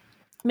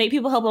make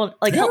people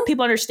help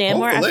people understand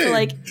more, I Hopefully. feel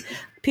like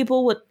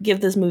people would give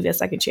this movie a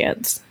second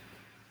chance.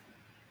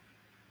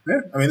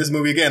 Yeah, I mean, this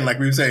movie again, like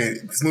we were saying,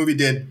 this movie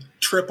did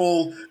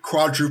triple,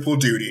 quadruple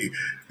duty.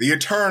 The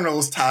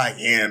Eternals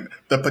tie-in,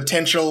 the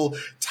potential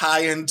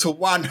tie-in to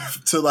Wanda,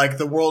 to like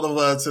the world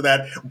of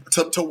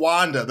to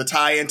Wanda, the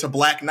tie-in to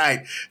Black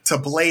Knight, to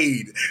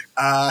Blade,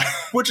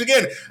 which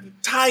again,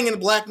 tying in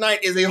Black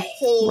Knight is a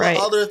whole Right.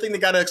 other thing they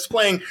got to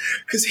explain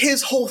because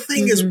his whole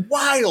thing is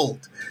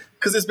wild.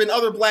 Because there's been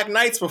other Black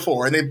Knights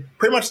before, and they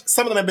pretty much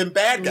some of them have been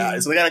bad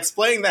guys, so they got to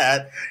explain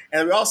that.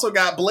 And we also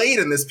got Blade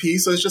in this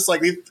piece, so it's just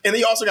like, and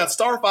they also got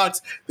Star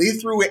Fox. They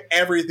threw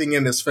everything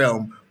in this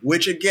film,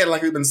 which again,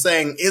 like we've been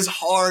saying, is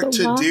hard But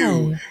to why?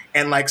 do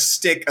and like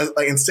stick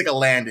a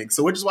landing.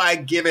 So which is why I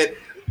give it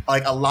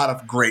like a lot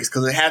of grace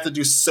because it had to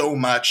do so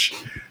much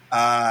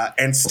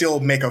and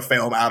still make a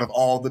film out of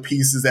all the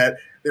pieces that.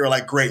 They were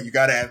like, great, you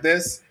got to add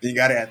this, and you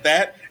got to add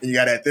that, and you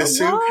got to add this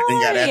too, and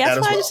you got to add that That's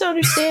as why I well. just don't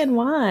understand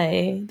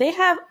why they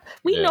have.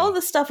 We Yeah. know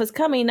the stuff is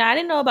coming. Now I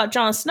didn't know about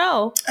Jon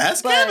Snow.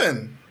 Ask but-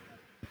 Kevin.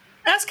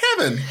 Ask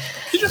Kevin.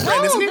 He just ran,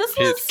 No, isn't he? this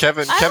He- was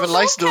Kevin- I don't Kevin know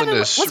likes if doing Kevin-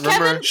 this. Was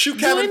Remember- Kevin Shoot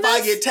Kevin doing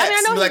Feige this? a text I mean, I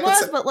and know be he like, what's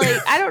was, up? but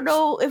like I don't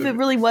know if it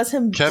really was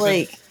him. Kevin-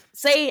 like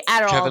say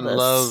out of all Kevin this.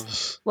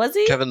 loves Was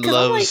he? Kevin 'Cause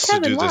I'm loves like, to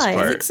Kevin, do this why?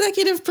 part.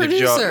 Executive If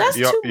producer. That's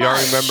too y'all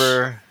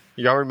much.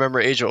 Y'all remember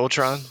Age of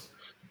Ultron?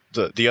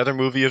 The other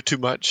movie of too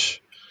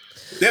much?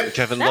 Yep.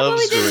 Kevin That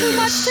loves movie did doing too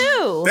much this.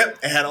 too. Yep.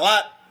 It had a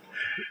lot.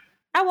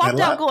 I walked Had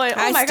a out lot. going,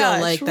 "Oh I my still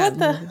gosh, like that what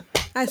the?" movie.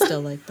 I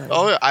still like that.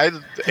 Oh,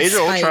 Age of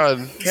Spite.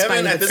 Ultron,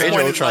 Kevin at this Age of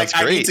point is Ultron's like, I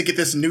need great. to get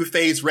this new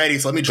phase ready,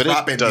 so let me but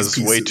drop it in does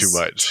these pieces. way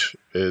too much.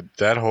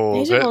 That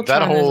whole Age of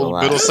that Ultron is a whole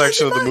lot. middle It's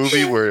section of the too much,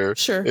 movie yeah. where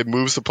Sure. it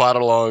moves the plot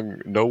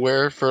along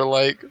nowhere for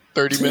like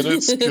 30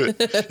 minutes. If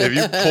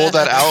you pull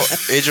that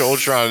out, Age of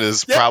Ultron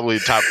is probably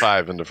top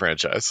 5 in the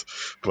franchise.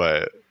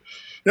 But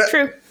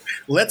True.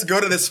 Let's go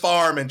to this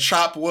farm and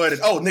chop wood.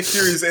 And, Nick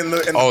Fury's in the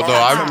Oh, farm. no,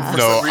 I'm- for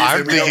no, some reason.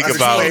 I'm We don't thinking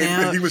about-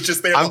 understand, but he was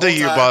just there the I'm whole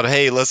thinking time. about,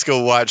 hey, let's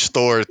go watch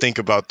Thor. Think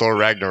about Thor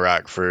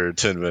Ragnarok for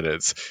 10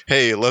 minutes.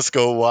 Hey, let's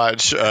go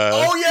watch.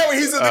 Oh yeah, when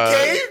he's in the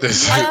cave.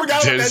 There's, I forgot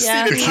about that there's,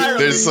 scene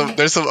entirely.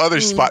 there's some other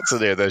spots in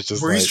there that's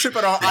just Where like, he's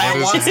tripping on what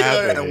is ayahuasca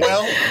happening? and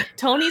well.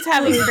 Tony's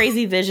having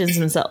crazy visions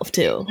himself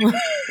too.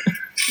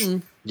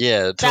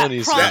 yeah,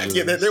 Tony's prompt-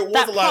 Yeah, there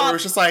was a lot where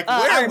it's just like, where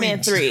are Iron we?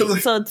 Man 3.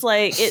 So it's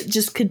like it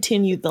just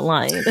continued the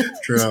line.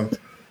 True.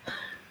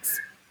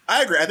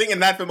 I agree. I think in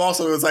that film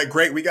also it was like,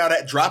 great, we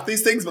gotta drop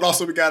these things, but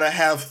also we gotta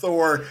have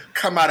Thor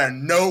come out of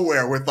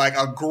nowhere with like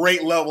a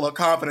great level of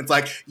confidence.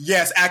 Like,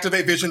 yes,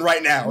 activate Vision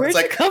right now. Where'd it's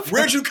like, you come from?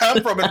 where'd you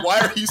come from, and why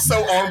are you so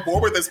on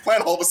board with this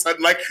plan all of a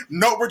sudden? Like,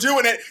 no, we're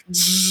doing it.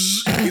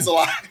 He's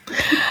alive.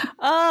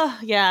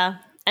 Yeah.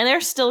 And they're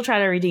still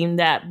trying to redeem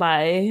that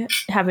by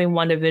having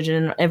WandaVision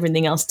and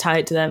everything else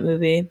tied to that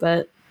movie.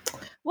 But,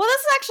 well,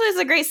 this actually is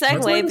a great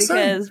segue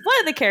because one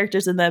of the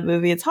characters in that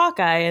movie is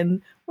Hawkeye,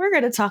 and we're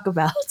going to talk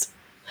about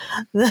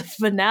the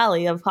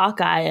finale of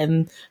Hawkeye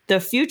and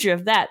the future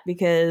of that,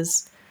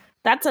 because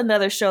that's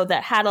another show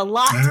that had a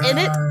lot in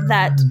it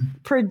that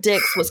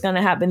predicts what's going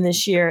to happen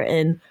this year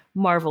in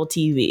Marvel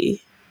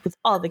TV with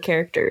all the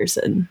characters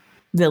and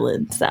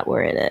villains that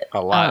were in it.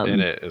 A lot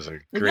in it is a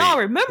great. Y'all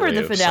remember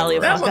the finale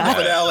of Hawkeye?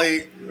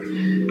 Finale.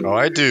 Oh,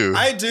 I do.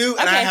 I do,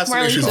 and I have some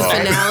issues The with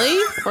it. finale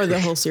or the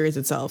whole series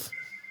itself?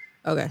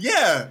 Okay.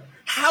 Yeah.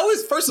 How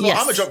is, first of all,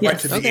 I'm going to jump right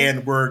to the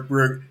end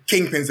where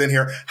Kingpin's in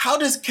here. How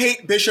does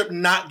Kate Bishop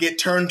not get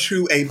turned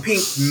to a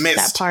pink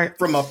mist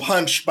from a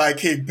punch by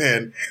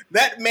Kingpin?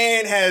 That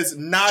man has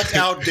knocked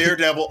out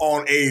Daredevil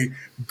on a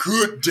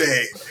good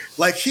day.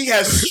 Like, he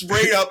has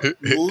straight up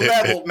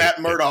leveled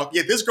Matt Murdock.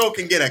 Yet this girl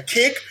can get a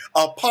kick,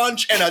 a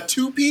punch, and a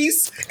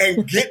two-piece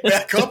and get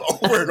back up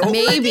over and over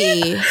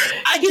again.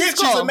 I get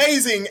she's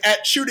amazing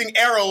at shooting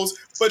arrows,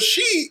 but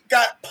she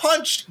got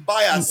punched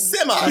by a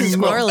semi.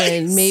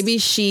 Marlon, maybe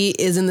she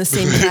is in the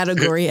same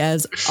category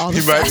as all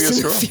the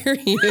Fast and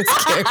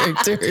Furious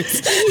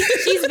characters.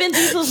 She's Vin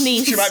Diesel's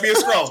niece. She might be a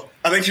Skrull.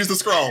 I think she's the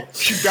Skrull.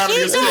 She's got to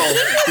be a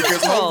Skrull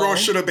because Homegirl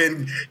should have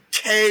been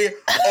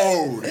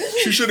KO'd.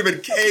 She should have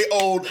been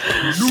KO'd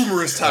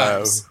numerous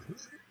times.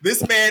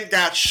 This man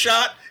got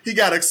shot, he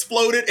got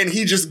exploded, and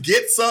he just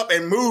gets up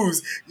and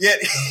moves,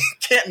 yet he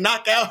can't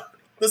knock out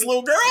this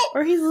little girl.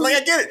 Or he's like,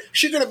 I get it.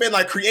 She could have been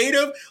like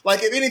creative.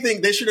 Like, if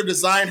anything, they should have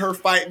designed her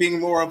fight being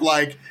more of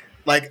like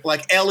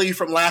Ellie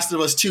from Last of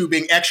Us 2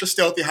 being extra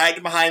stealthy,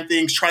 hiding behind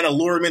things, trying to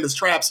lure him into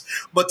traps.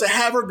 But to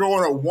have her go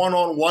in a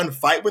one-on-one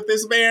fight with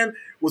this man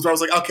was where I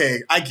was like,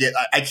 okay, I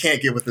can't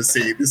get with this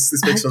scene. This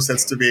makes no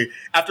sense to me.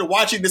 After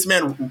watching this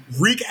man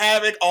wreak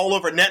havoc all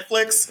over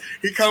Netflix,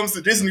 he comes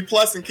to Disney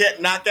Plus and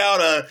can't knock out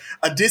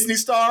a Disney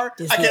star.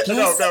 Disney I can't.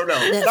 Plus? No.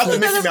 Not the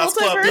Mickey Mouse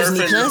Club.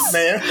 Disney Plus?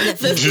 Man.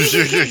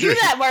 Do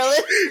that,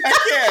 Marlon.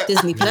 I can't.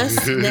 Disney Plus,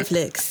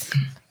 Netflix.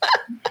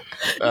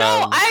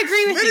 No, I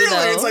agree with you,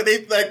 though. It's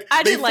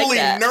like they fully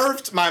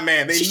nerfed my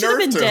man. They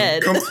nerfed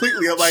him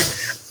completely. I'm like,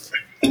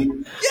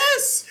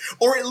 yes,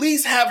 or at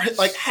least have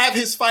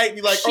his fight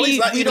be like, or at least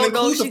not even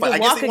include the fight. I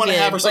guess they want to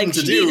have her something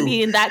to do. She need to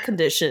be in that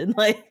condition.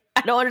 Like,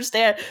 I don't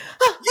understand.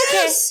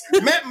 Yes,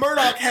 Matt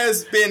Murdock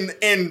has been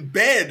in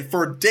bed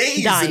for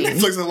days, and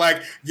Netflix is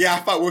like, yeah, I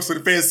fought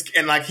Wilson Fisk,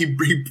 and like he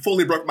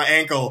fully broke my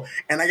ankle,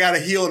 and I got to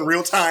heal in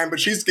real time.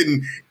 But she's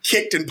getting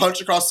kicked and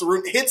punched across the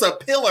room, hits a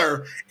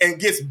pillar, and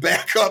gets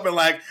back up, and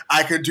like,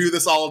 I could do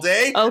this all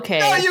day. Okay,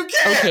 no, you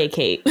can't. Okay,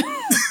 Kate,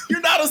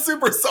 you're not a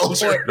super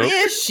soldier. Or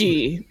is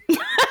she?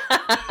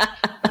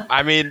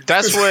 I mean,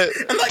 that's what.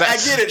 And like, I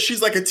get it.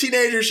 She's like a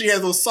teenager. She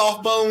has those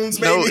soft bones.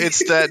 Maybe. No,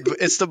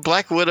 it's the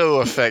Black Widow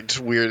effect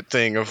weird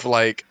thing of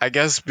like, I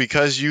guess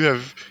because you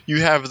have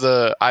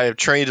I have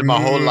trained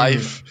my whole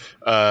life,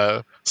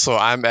 so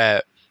I'm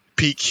at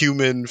peak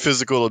human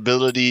physical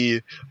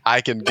ability. I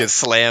can get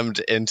slammed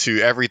into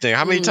everything.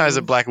 How many times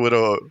did Black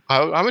Widow?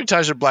 How many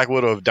times should Black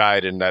Widow have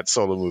died in that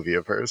solo movie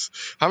of hers?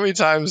 How many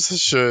times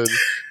should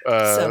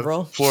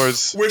several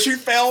Florence? Where she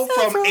fell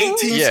from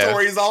 18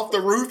 stories off the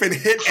roof and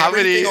hit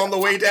everything on the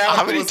way down.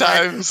 How many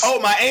times? Like,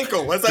 oh, my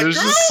ankle! It's like,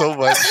 there's just so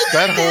much.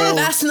 That whole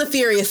Fast and the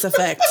Furious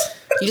effect.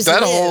 You just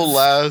that live, whole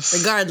last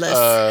regardless.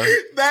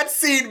 That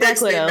scene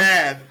makes me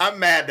mad. I'm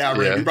mad now,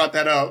 Rick. You brought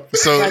that up.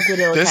 So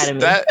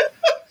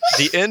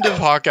the end of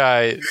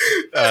Hawkeye,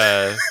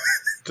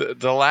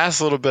 the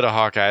last little bit of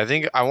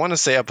Hawkeye, I want to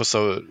say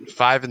episode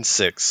 5 and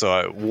 6.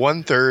 So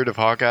 1/3 of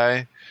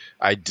Hawkeye,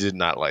 I did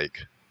not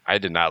like. I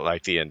did not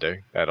like the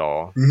ending at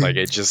all. Like,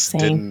 it just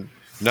didn't.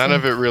 None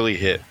of it really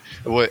hit.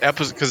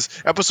 Because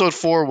episode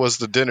 4 was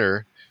the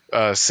dinner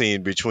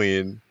scene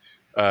between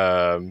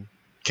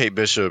Kate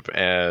Bishop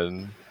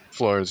and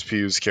Florence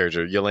Pugh's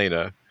character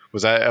Yelena.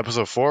 Was that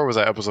episode 4 or was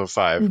that episode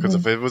 5? Because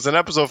if it was in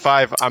episode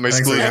 5, I'm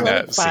excluding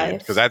that scene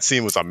because that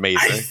scene was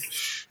amazing.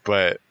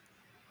 But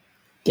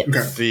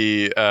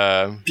the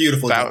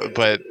beautiful,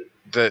 but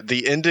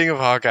the ending of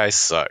Hawkeye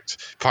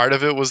sucked. Part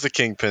of it was the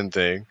Kingpin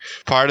thing.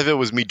 Part of it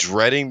was me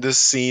dreading this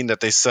scene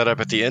that they set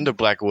up at the end of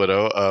Black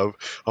Widow of,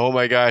 oh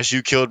my gosh,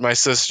 you killed my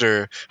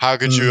sister. How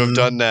could you have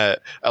done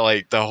that?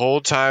 Like, the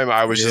whole time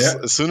I was just,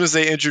 as soon as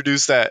they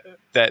introduced that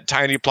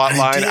tiny plot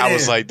line, I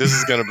was like, this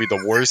is going to be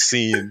the worst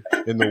scene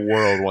in the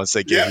world once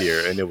they get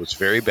here. And it was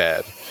very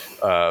bad.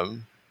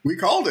 We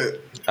called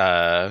it.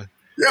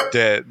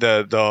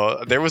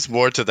 There was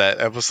more to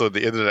that episode.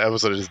 The end of the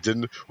episode just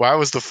didn't. Why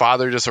was the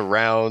father just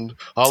around?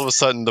 All of a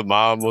sudden, the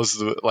mom was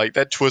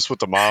that twist with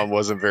the mom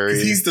wasn't very.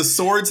 He's the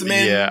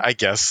swordsman. Yeah, I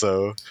guess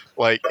so.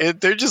 Like,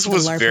 there just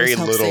was very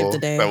little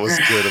that was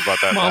good about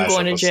that mom last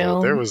going episode. to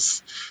jail. There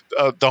was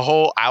the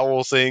whole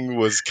owl thing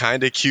was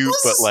kind of cute,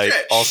 but like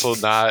also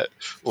not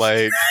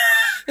like.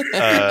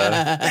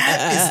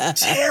 That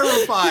is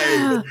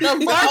terrifying.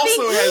 But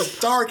also has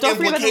dark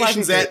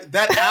implications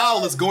that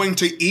owl is going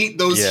to eat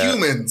those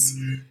humans,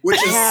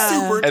 which is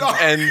super dark.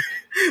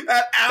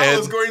 That owl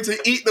is going to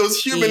eat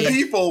those human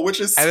people, which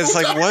is. And so it's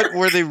like, dark. what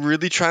were they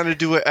really trying to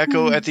do with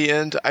Echo at the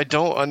end? I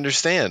don't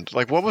understand.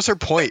 Like, what was her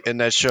point in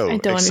that show? I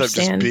don't except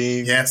understand. just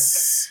being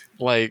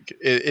like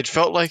it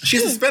felt like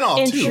she's a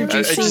spinoff too.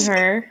 Introducing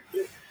her.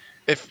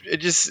 If it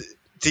just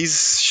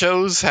these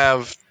shows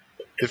have.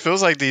 It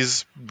feels like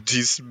these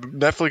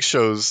Netflix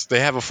shows, they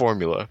have a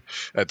formula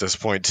at this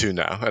point too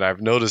now, and I've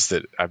noticed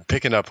it. I'm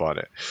picking up on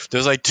it.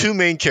 There's like two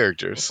main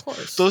characters.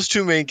 Those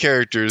two main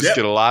characters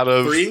get a lot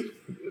of... Three?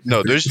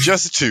 No, there's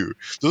just two.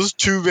 Those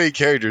two main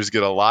characters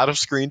get a lot of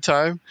screen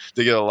time.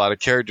 They get a lot of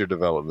character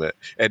development.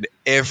 And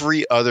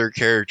every other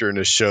character in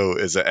the show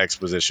is an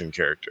exposition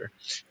character.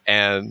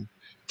 And...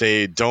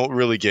 they don't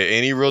really get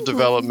any real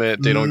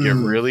development. They don't get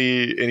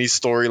really any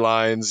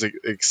storylines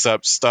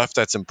except stuff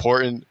that's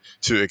important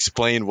to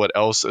explain what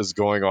else is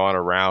going on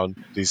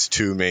around these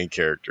two main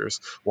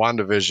characters.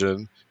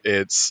 WandaVision,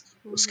 it's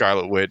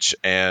Scarlet Witch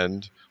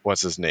and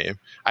what's his name?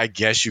 I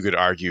guess you could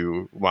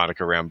argue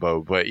Monica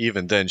Rambeau, but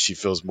even then she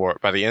feels more,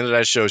 by the end of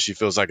that show, she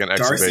feels like an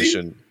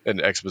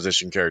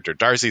exposition character.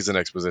 Darcy's an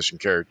exposition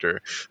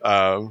character.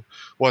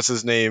 What's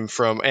his name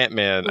from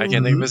Ant-Man? I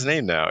can't think of his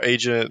name now.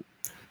 Agent...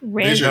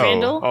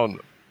 Randall? Oh,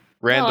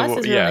 Randall.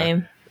 That's his real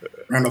name.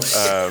 Randall.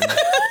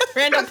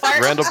 Randall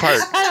Park. Randall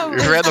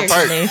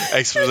Park.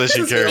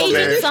 Exposition character.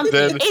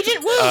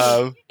 Agent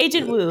Woo.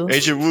 Agent Woo.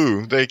 Agent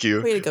Woo. Thank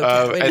you. Way to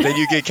go, and then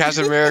you get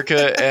Captain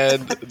America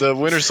and the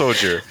Winter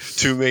Soldier.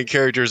 Two main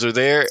characters are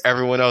there.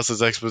 Everyone else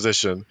is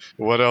exposition.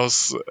 What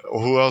else?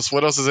 Who else?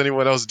 What else is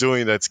anyone else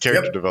doing that's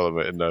character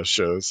development in those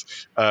shows?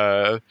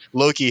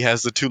 Loki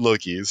has the two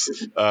Lokis.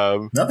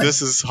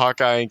 This is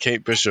Hawkeye and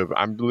Kate Bishop.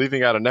 I'm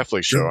leaving out a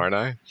Netflix show, aren't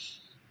I?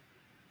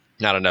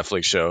 Not a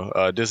Netflix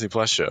show. Disney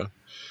Plus show.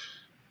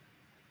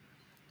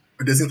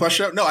 A Disney Plus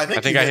show? No, I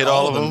think I hit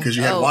all of them because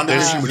you had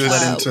WandaVision, which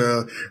led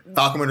into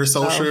Falcon Winter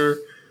Soldier.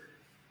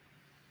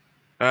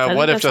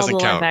 What If doesn't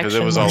count because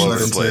it was all over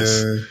the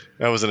place.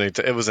 That was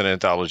it was an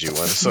anthology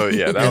one, so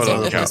yeah, that one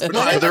doesn't count.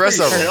 But the rest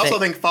of them, I also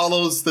think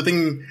follows the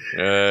thing.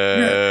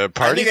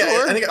 Party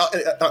Corps? I think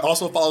it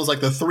also follows like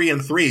the 3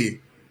 and 3,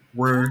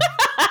 where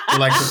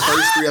like the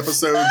first 3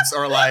 episodes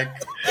are like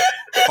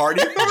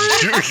Party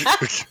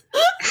Corps.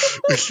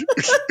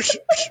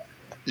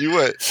 You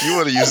want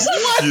to use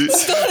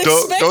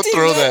don't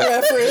throw that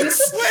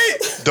reference.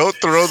 Wait, don't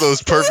throw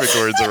those perfect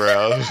words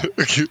around.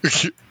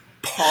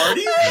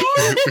 Party?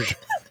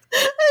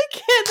 I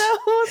can't. I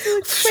wasn't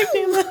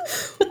expecting that.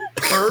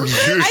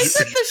 Perfect. I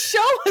said the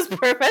show was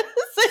perfect.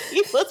 I said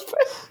he was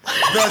perfect.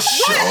 The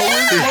show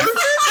was perfect.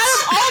 Out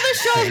of all the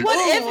shows, What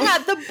If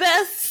had the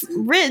best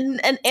written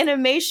and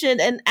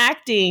animation and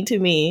acting to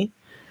me.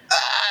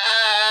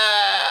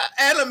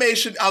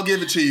 Animation, I'll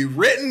give it to you.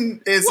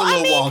 Written is a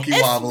little wonky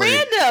wobbly.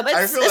 It's random.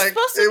 It's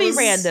supposed to be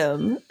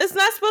random. It's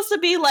not supposed to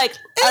be like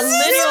a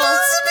linear.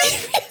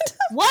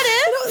 What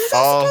if?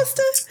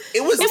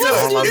 It was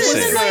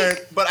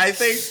good, but I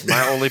think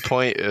my only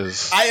point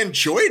is I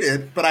enjoyed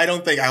it, but I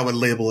don't think I would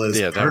label it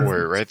as that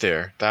word right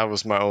there. That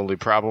was my only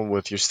problem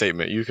with your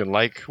statement. You can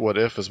like What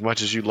If as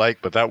much as you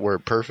like, but that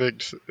word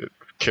perfect, it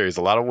carries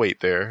a lot of weight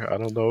there. I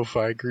don't know if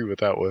I agree with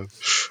that one.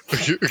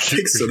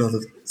 It's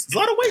a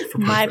lot of weight for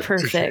my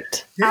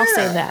perfect. I'll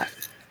say that.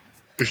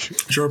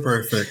 Sure,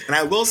 perfect. And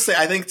I will say,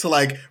 I think to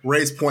like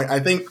Ray's point, I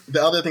think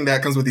the other thing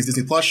that comes with these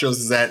Disney Plus shows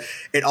is that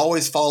it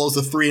always follows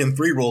the 3 and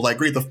 3 rule. Like,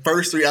 great, the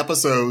first 3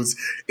 episodes,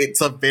 it's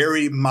a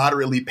very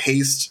moderately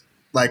paced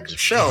like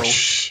show,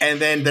 and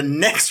then the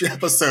next 3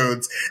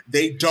 episodes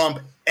they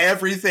dump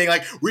everything.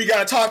 Like, we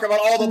got to talk about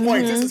all the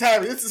points.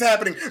 This is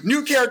happening.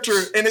 New character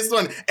in this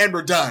one, and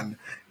we're done.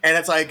 And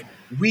it's like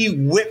we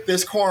whip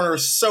this corner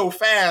so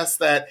fast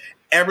that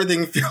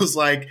everything feels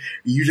like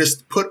you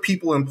just put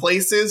people in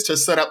places to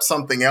set up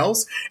something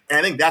else. And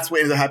I think that's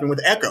what ends up happening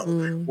with Echo,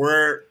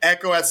 where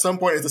Echo at some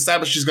point is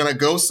established she's going to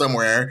go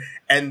somewhere.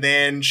 And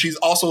then she's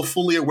also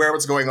fully aware of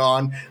what's going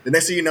on. The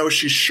next thing you know,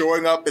 she's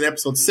showing up in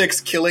episode 6,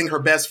 killing her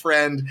best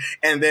friend,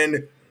 and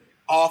then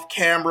off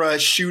camera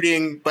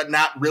shooting, but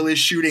not really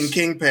shooting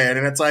Kingpin.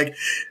 And it's like,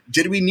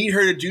 did we need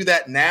her to do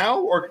that now?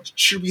 Or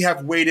should we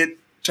have waited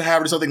to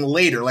have her do something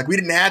later? Like, we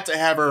didn't have to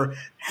have her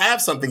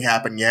have something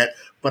happen yet.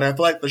 But I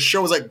feel like the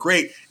show was like,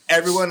 great,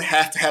 everyone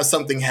has to have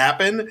something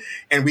happen,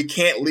 and we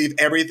can't leave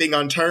everything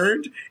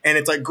unturned. And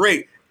it's like,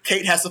 great,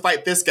 Kate has to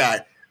fight this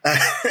guy.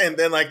 And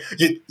then, like,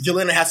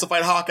 Yelena has to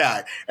fight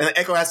Hawkeye. And then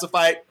Echo has to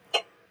fight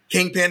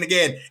Kingpin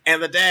again.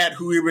 And the dad,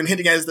 who we've been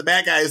hinting at as the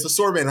bad guy, is the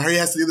swordman. He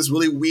has to do this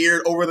really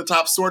weird,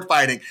 over-the-top sword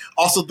fighting.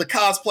 Also, the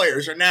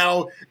cosplayers are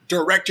now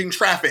directing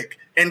traffic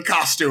in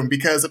costume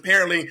because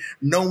apparently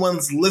no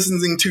one's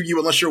listening to you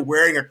unless you're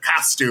wearing a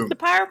costume. The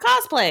power of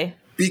cosplay.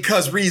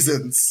 Because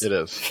reasons. It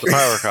is. The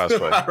power of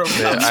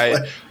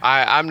cosplay.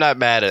 I'm not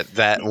mad at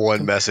that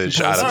one message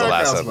out of the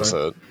last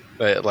episode.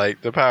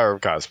 Like, the power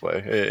of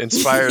cosplay. It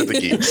inspired the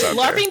geeks out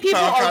there. LARPing people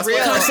are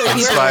real.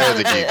 Inspired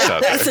the geeks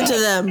out there. Listen to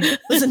them.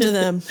 Listen to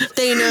them.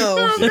 They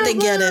know. They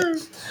get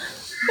it.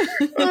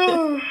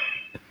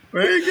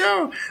 There you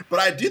go. But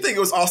I do think it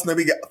was awesome that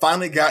we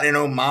finally got an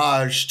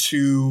homage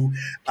to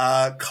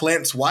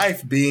Clint's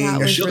wife being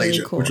a S.H.I.E.L.D. really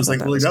agent, cool. which was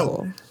like really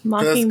dope.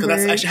 Mockingbird, Because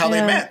that's actually how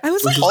they met. I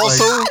was like,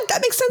 Also, that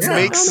makes sense. Yeah. That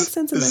makes makes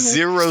sense in my head.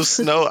 zero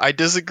snow. I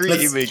disagree.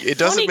 It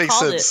doesn't Tony make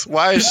called sense.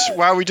 Why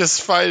are we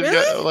just fighting?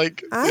 Really?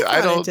 Like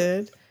I don't.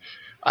 did.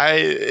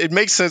 It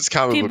makes sense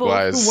comic book People who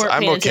wise. weren't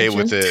I'm paying okay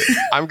with attention. it.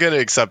 I'm gonna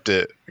accept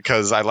it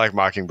because I like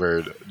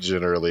Mockingbird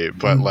generally,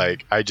 but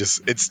like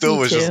it still Me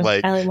was just too.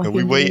 like, I like and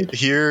we wait Mockingbird.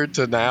 here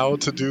to now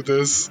to do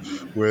this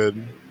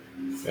when,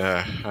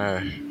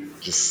 I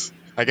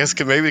guess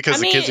maybe because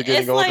the kids are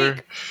getting it's older,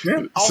 like- Yeah.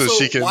 so Also,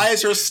 she can. why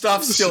is her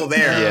stuff still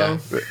there? Yeah,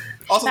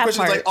 Also, the That question is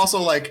part. like,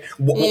 also like,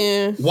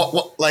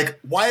 what, like,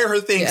 why are her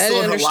things Yeah, I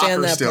still in didn't her understand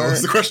locker that still? part.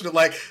 It's the question of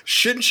like,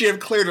 shouldn't she have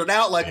cleared it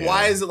out? Like,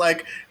 why is it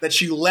like that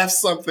she left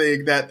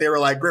something that they were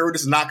like, great, we're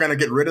just not going to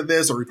get rid of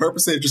this or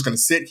repurpose it, it's just going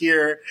to sit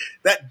here?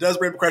 That does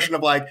bring up a question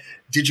of like,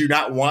 did you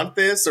not want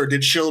this, or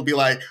did Shield be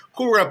like,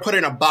 cool, we're going to put it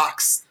in a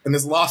box, in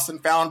this lost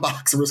and found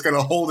box, and we're just going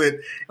to hold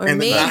it? Or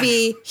and then not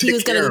maybe he take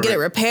was going care to of get it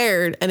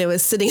repaired and it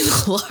was sitting in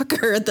the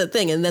locker at the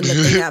thing, and then the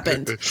thing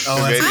happened.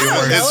 Oh, Maybe that's it even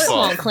was worse. his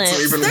fault. Clint.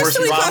 So even There's worse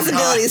so many rom-com.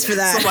 possibilities for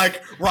that. Some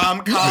like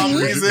rom-com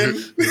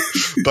reason.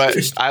 but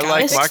I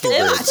like It's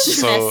Mockingbird, still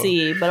so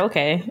messy, but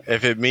okay.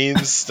 if it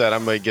means that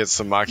I'm gonna get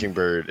some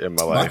Mockingbird in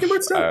my life,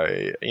 Mockingbird's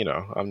dope.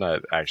 I'm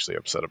not actually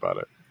upset about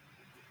it.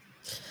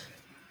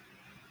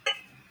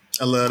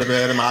 A little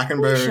bit of We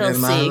Mockingbird shall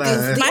in my see.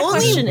 'Cause life. My only-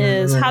 question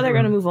is how they're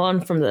going to move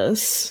on from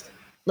this.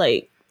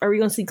 Like, are we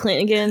going to see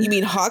Clint again? You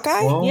mean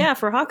Hawkeye? Well, Yeah,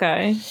 for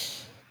Hawkeye.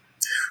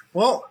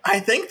 Well, I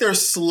think they're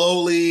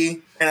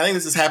slowly, and I think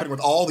this is happening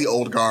with all the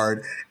old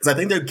guard, is I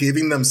think they're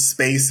giving them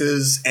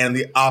spaces and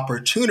the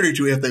opportunity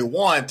to, if they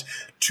want,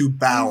 to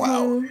bow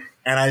out.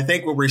 And I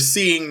think what we're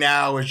seeing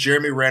now is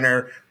Jeremy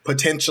Renner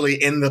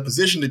potentially in the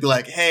position to be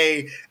like,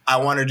 hey, I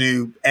want to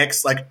do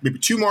X, like maybe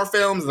 2 more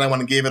films, and I want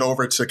to give it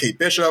over to Kate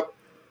Bishop.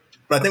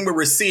 But I think what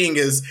we're seeing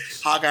is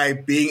Hawkeye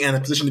being in a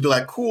position to be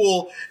like,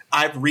 cool,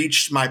 I've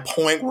reached my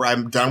point where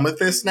I'm done with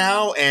this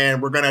now,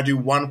 and we're going to do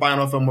one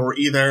final film where we're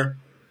either,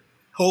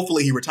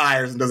 hopefully he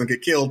retires and doesn't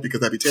get killed because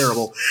that'd be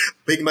terrible.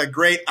 But he can be like,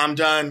 great, I'm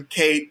done.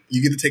 Kate,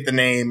 you get to take the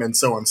name, and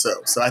so and so.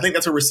 So I think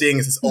that's what we're seeing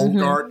is this old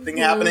guard thing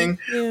happening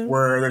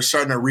where they're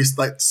starting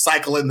to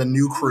cycle in the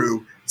new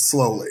crew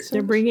slowly.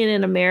 They're bringing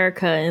in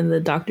America in the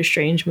Doctor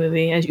Strange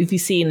movie, as if you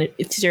see in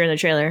the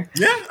trailer.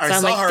 Yeah, I So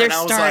I'm saw like, her they're and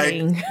I was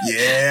starting. like,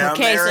 yeah,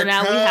 Okay, so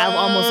now we have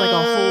almost like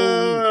a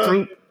whole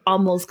group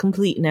almost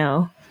complete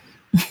now.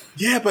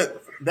 Yeah,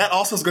 but that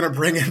also is going to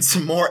bring in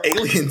some more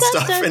alien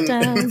stuff. And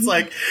it's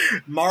like,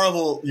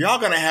 Marvel, y'all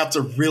going to have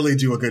to really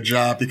do a good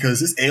job because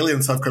this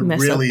alien stuff could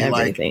Mess up really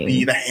like everything.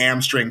 be the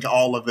hamstring to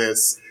all of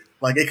this.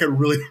 Like, it could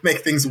really make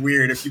things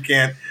weird if you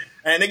can't.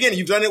 And again,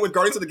 you've done it with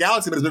Guardians of the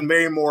Galaxy, but it's been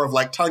very more of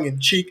like tongue in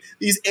cheek.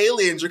 These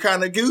aliens are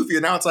kind of goofy,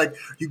 and now it's like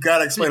you got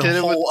to explain a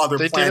whole other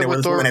planet where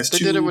this woman has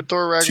did it with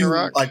Thor two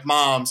Ragnarok. like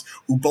moms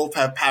who both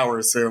have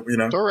powers. So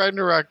Thor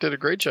Ragnarok did a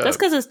great job. That's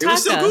because it's Taka. it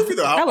was still goofy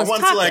though. I That was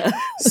wanted to like Taka.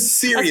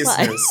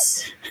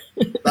 seriousness.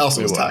 That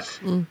also was It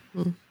Taka.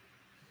 was.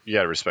 You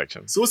gotta respect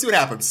him. So we'll see what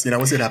happens.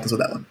 We'll see what happens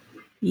with that one.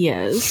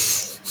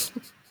 Yes.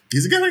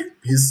 He's a guy.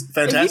 He's If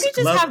fantastic. you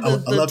could just have I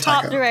the love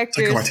top Taika.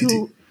 directors Taika Waititi.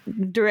 who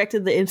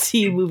directed the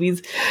MCU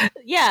movies,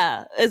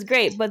 yeah, it's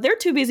great. But they're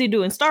too busy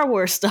doing Star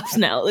Wars stuff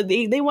now.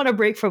 They want to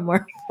break from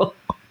Marvel.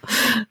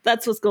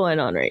 That's what's going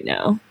on right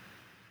now.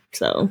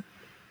 So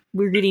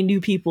we're getting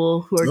new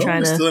people who are No,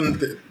 trying we're still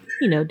to,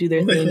 in do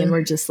their thing, and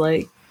we're just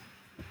like,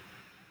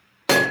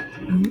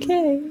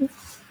 okay.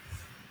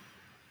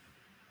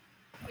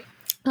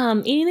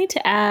 Anything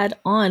to add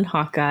on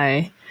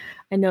Hawkeye?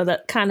 I know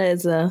that kind of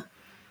is a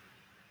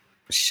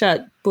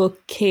shut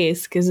book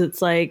case because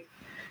it's like,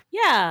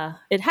 yeah,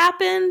 it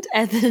happened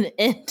and then it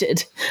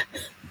ended.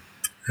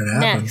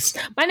 It happens.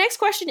 Next, my next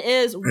question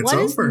is, what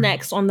is over.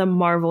 next on the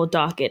Marvel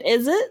docket?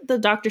 Is it the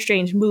Doctor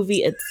Strange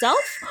movie itself,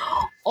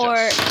 or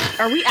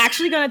are we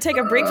actually going to take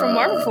a break from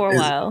Marvel for a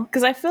while?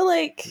 Because I feel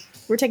like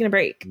we're taking a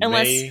break,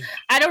 unless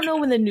I don't know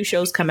when the new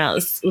shows come out.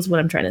 Is what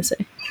I'm trying to say.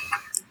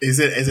 Is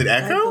it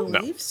Echo? No,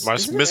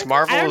 Isn't Miss it?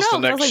 Marvel I don't is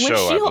know. the I was next like, when's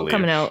show. I She-Hulk believe.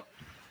 coming out?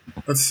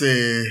 Let's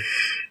see.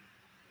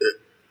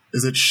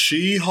 Is it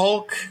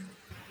She-Hulk?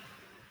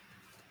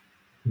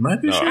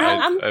 Might be No,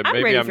 She-Hulk. I'm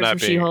maybe ready I'm for not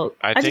some being- She-Hulk.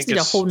 I I think just need a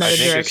it's- whole nother I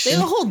think direction. They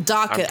have a whole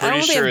docket. I'm I don't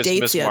pretty think they sure have it's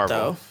dates Miss yet, Marvel.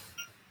 though.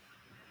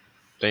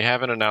 They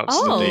haven't announced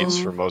Oh. the dates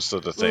for most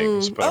of the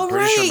things, but I'm Oh,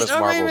 pretty sure right. Miss Oh,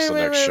 Marvel's the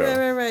next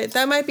show. Right.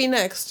 That might be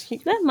next.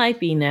 That might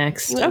be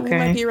next. You might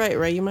Okay. be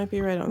right. You might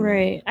be right on that.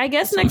 Right. I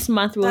guess next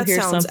month we'll that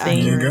hear sounds something.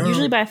 accurate.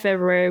 Usually by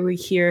February we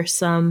hear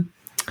some.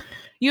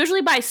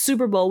 Usually by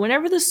Super Bowl,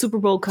 whenever the Super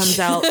Bowl comes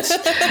out,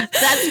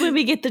 that's when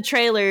we get the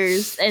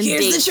trailers and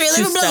Here's the dates trailer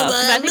to for blah, stuff.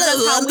 blah, 'Cause I think blah,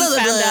 that's how blah, we blah,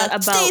 found blah. out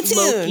about Stay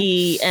tuned.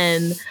 Loki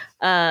and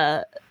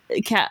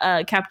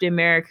Captain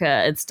America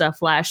and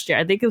stuff last year.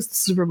 I think it was the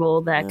Super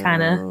Bowl that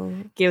kind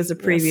of gave us a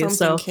preview.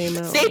 So something came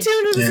out. stay tuned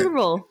to the Yeah. Super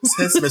Bowl. It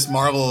says Miss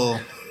Marvel.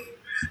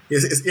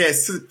 It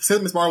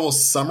says Miss Marvel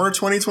summer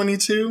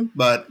 2022,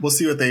 but we'll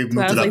see what they moved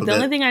So I was it up like, a the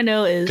only bit. thing I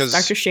know is 'Cause-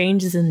 Doctor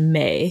Strange is in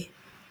May.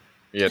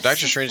 Yeah,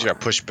 Doctor Strange got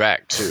pushed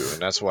back too,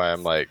 and that's why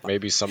I'm like,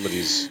 maybe some of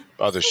these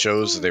other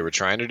shows that they were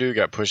trying to do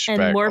got pushed and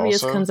back.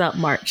 Morbius also. comes out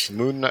March.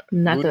 Moon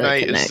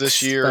Knight is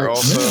this year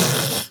also,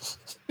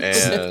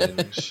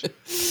 and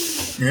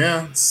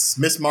yeah,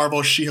 Miss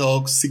Marvel,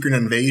 She-Hulk, Secret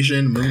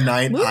Invasion, Moon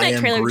Knight. Moon Knight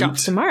trailer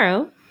drops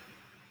tomorrow.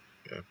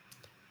 Yeah.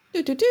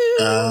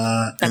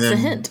 That's a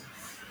hint.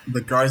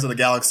 The Guardians of the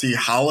Galaxy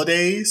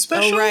holiday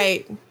special. Oh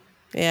right,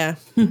 yeah.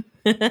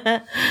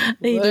 Whatever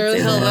the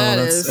hell that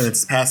is. And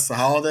it's past the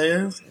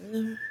holidays.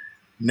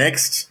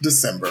 Next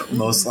December,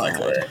 most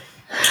likely.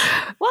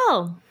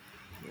 Well,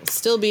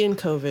 still be in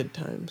COVID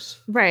times.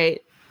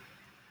 Right.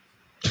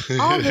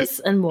 All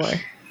this and more.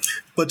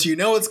 But you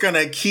know it's going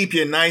to keep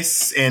you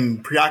nice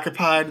and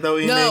preoccupied, though,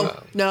 No.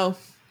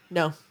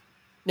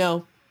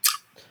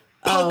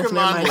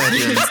 Pokemon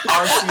Legends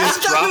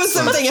Arceus drops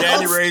on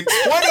January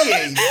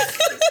 28th.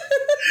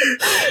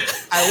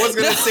 I was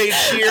going to say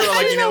cheer,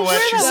 but you know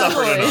what?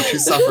 She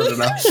suffered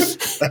enough.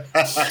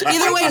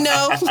 Either way,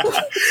 no.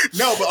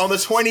 No, but on the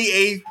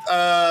 28th,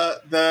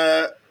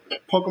 the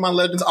Pokemon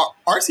Legends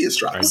Arceus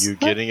drops. Are you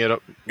getting it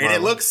up? And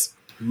it looks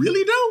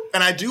really dope.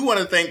 And I do want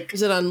to thank...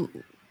 Is it on...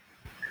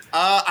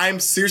 I'm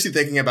seriously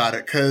thinking about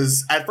it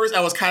because at first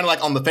I was kind of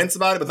like on the fence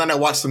about it, but then I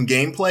watched some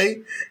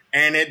gameplay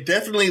and it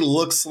definitely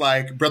looks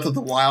like Breath of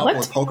the Wild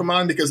with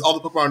Pokemon because all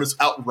the Pokemon are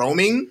just out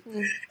roaming.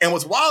 And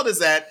what's wild is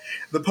that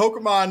the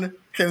Pokemon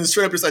can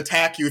straight up just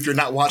attack you if you're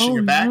not watching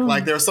your back. No.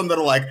 Like there are some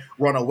that'll like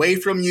run away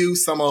from you,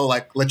 some will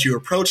like let you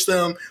approach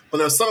them, but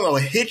there's some that'll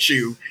hit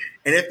you.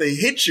 And if they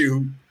hit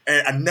you,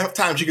 enough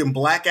times you can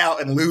black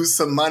out and lose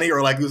some money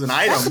or like lose an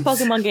item. That's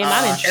a Pokemon game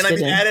I'm interested in.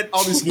 And I've added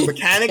all these new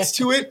mechanics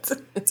to it,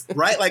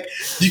 right? Like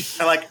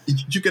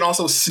you can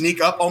also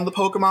sneak up on the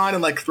Pokemon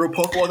and like throw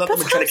Pokeballs at them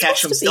and try to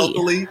catch them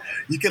stealthily.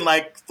 You can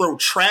like throw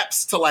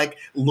traps to like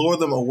lure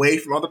them away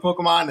from other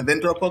Pokemon and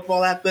then throw a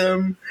Pokeball at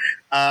them.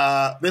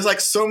 There's like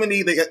so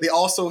many. They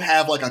also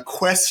have like a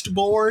quest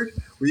board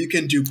where you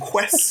can do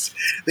quests.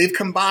 They've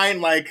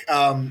combined like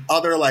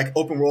other like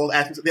open world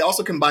aspects. They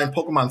also combine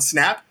Pokemon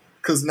Snap.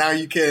 Because now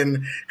you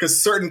can,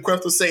 because certain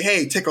quests will say,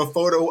 hey, take a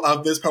photo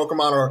of this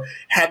Pokemon or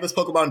have this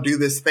Pokemon do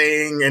this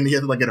thing, and you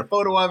have to like get a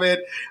photo of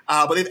it.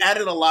 But they've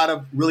added a lot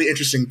of really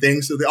interesting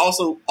things. So they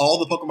also, all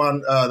the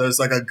Pokemon, there's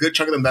like a good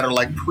chunk of them that are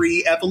like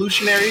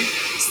pre-evolutionary.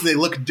 So they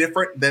look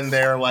different than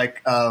their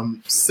like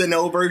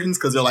Sinnoh versions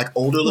because they're like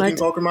older looking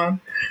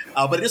Pokemon.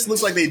 But it just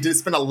looks like they did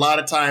spend a lot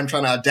of time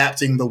trying to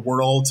adapting the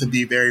world to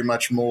be very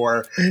much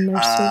more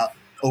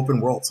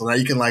open world. So now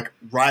you can like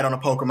ride on a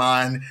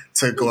Pokemon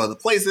to go other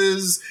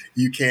places.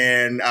 You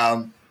can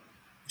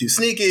do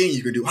sneaking.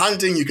 You can do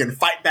hunting. You can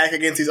fight back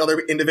against these other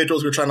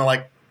individuals who are trying to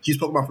like use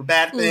Pokemon for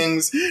bad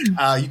things.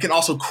 You can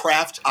also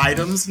craft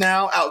items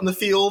now out in the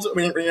field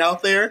when you're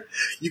out there.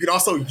 You can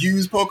also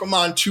use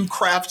Pokemon to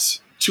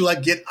craft to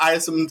like get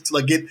items to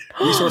like get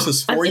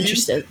resources for you.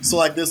 So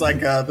like there's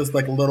like this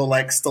like a little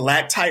like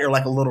stalactite or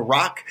like a little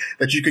rock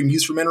that you can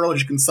use for minerals.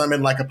 You can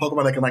summon like a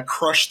Pokemon that can like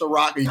crush the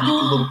rock and you can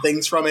get little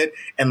things from it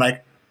and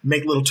like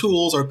make little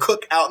tools or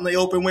cook out in the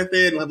open with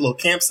it and have a little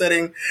camp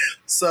setting.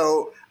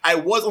 So I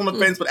was on the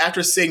fence, but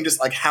after seeing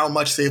just like how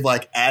much they've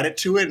like added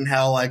to it and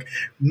how like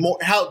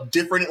how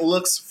different it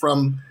looks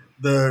from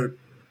the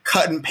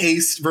cut and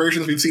paste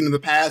versions we've seen in the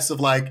past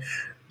of like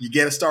you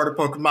get a starter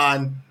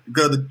Pokemon,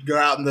 go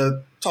out in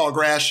the tall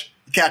grass,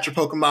 you catch your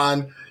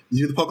Pokemon,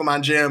 you do the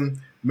Pokemon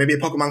gym, maybe a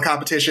Pokemon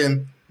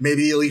competition,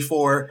 maybe Elite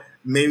Four,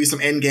 maybe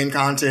some end game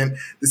content.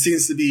 This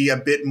seems to be a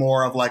bit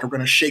more of like we're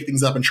going to shake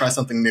things up and try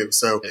something new.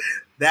 So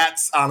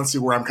that's honestly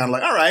where I'm kind of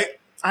like, all right,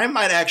 I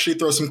might actually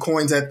throw some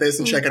coins at this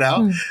and check it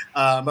out.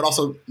 But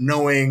also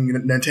knowing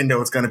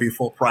Nintendo, it's going to be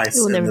full price.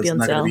 It will never be on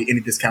sale. There's not going to be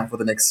any discount for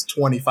the next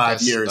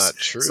 25 years. That's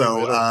not true.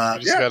 So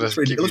yeah, it looks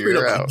pretty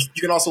dope.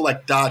 You can also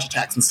like dodge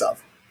attacks and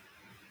stuff.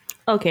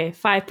 Okay,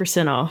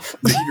 5% off.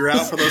 You're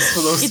out for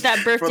those. Get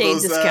that birthday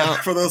discount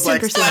for those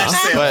like flash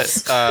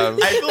sales. But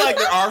I feel like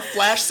there are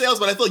flash sales,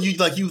 but I feel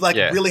like you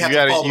really have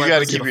to follow. You got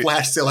to keep a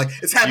flash sale. Like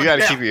it's happening. You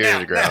got to keep your ear to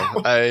the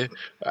ground.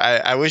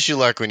 I wish you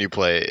luck when you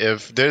play.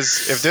 If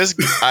there's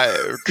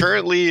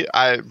currently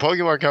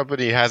Pokemon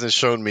Company hasn't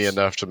shown me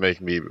enough to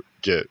make me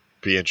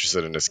be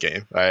interested in this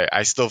game.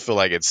 I still feel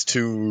like it's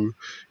too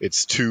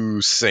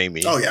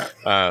samey. Oh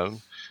yeah.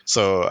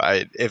 So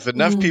if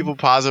enough people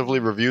positively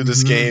review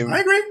this game I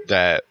agree.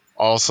 that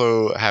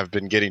also have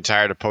been getting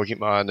tired of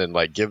Pokemon and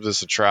like give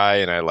this a try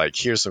and I like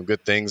hear some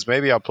good things,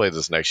 maybe I'll play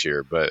this next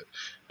year, but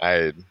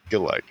good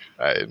luck.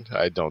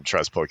 I don't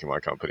trust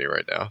Pokemon Company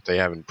right now. They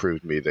haven't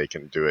proved me they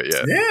can do it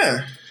yet.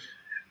 Yeah.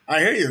 I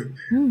hear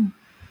you.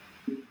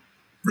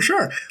 For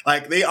sure.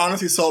 Like they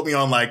honestly sold me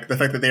on like the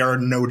fact that there are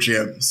no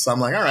gyms. So I'm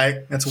like, all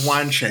right, that's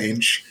one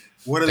change.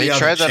 What are the other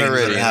changes that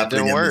are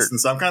happening in this? And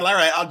so I'm kind of like, all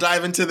right, I'll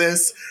dive into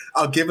this.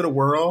 I'll give it a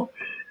whirl.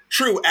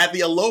 True, at the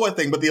Alola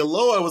thing, but the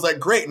Alola was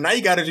like, great, now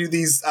you got to do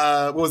these,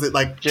 what was it,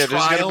 like trials?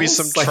 There's going to be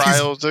some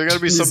trials. There's going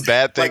to be some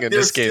bad thing in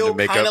this game to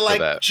make up for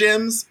that.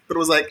 Gyms, but it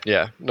was like...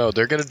 Yeah, no,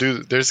 there's going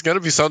to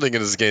be something in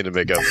this game to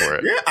make up for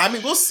it. Yeah, I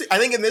mean, we'll see. I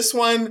think in this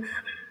one...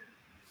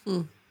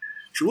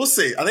 We'll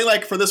see. I think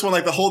like for this one,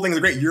 like the whole thing is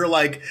great. You're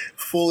like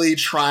fully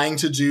trying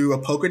to do a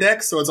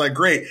Pokedex. So it's like,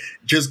 great,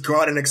 just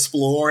go out and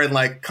explore and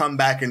like come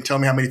back and tell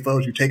me how many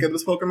photos you've taken of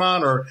this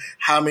Pokemon or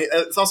how many.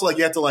 It's also like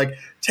you have to like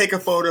take a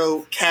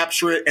photo,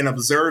 capture it and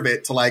observe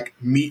it to like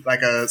meet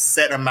like a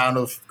set amount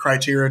of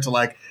criteria to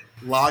like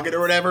log it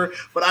or whatever.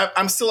 But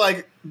I'm still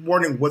like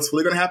wondering what's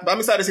really going to happen. But I'm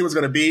excited to see what's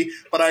going to be.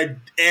 But I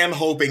am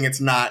hoping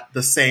it's not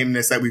the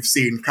sameness that we've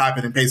seen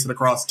copied and pasted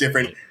across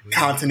different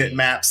continent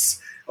maps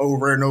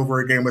over and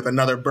over again with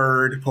another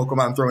bird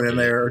Pokemon thrown in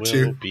there or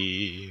two.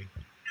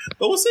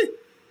 But we'll see.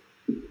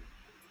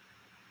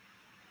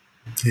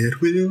 It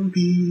will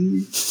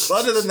be. But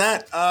other than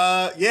that,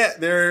 yeah,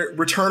 there are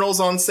Returnals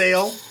on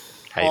sale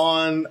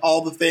on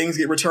all the things.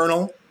 Get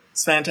Returnal.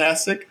 It's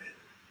fantastic.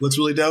 Looks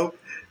really dope.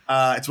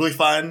 It's really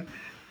fun.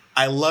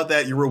 I love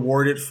that you're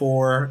rewarded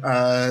for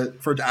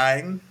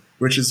dying,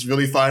 which is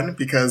really fun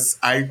because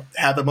I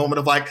had the moment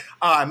of like,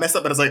 I messed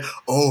up, but it's like,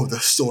 oh, the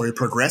story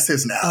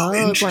progresses now. Oh,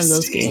 it's one of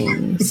those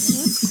games.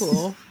 That's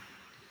cool.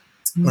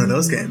 One of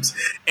those games.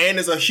 And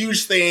there's a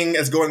huge thing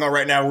that's going on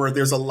right now where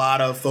there's a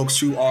lot of folks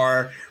who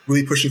are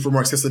really pushing for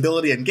more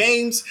accessibility in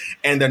games.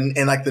 And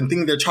like the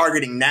thing they're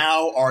targeting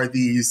now are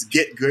these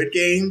get good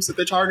games that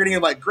they're targeting.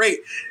 And like, great,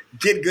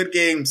 get good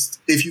games.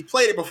 If you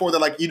played it before, they're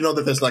like, you know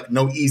that there's like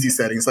no easy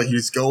settings. Like you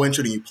just go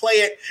into it and you play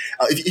it.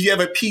 If you have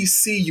a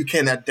PC, you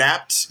can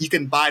adapt. You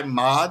can buy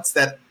mods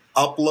that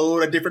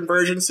upload a different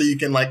version so you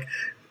can like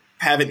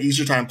have an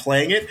easier time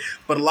playing it.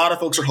 But a lot of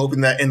folks are hoping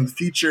that in the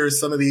future,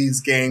 some of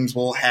these games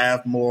will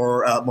have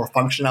more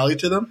functionality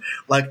to them.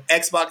 Like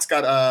Xbox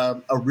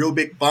got a real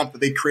big bump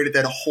that they created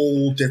that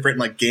whole different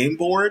like game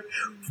board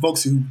for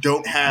folks who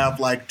don't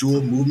have like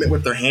dual movement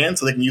with their hands.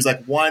 So they can use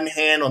like one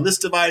hand on this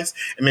device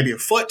and maybe a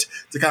foot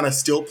to kind of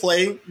still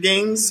play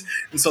games.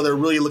 And so they're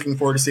really looking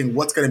forward to seeing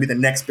what's going to be the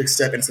next big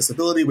step in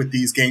accessibility with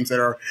these games that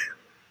are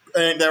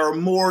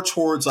more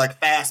towards like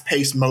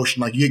fast-paced motion.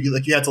 Like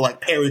you have to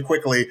like parry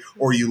quickly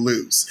or you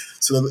lose.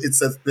 So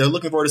they're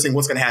looking forward to seeing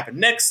what's going to happen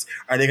next.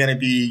 Are they going to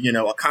be,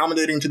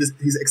 accommodating to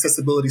these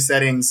accessibility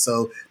settings?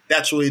 So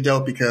that's really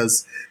dope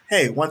because,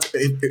 hey,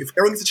 if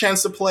everyone gets a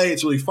chance to play,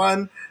 it's really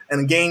fun.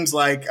 And games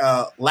like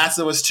Last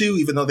of Us 2,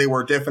 even though they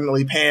were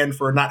definitely panned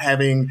for not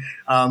having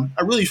a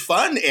really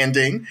fun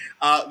ending,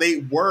 they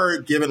were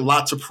given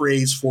lots of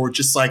praise for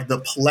just like the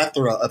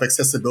plethora of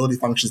accessibility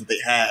functions that they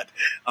had.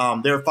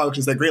 There are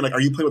functions that are great. Like, are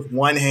you playing with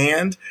one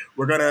hand?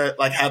 We're going to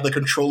like have the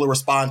controller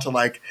respond to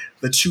like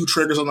the two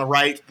triggers on the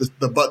right,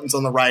 the buttons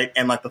on the right,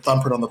 and like the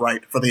thumbprint on the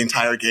right for the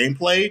entire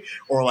gameplay,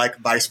 or like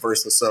vice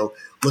versa. So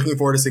looking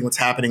forward to seeing what's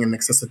happening in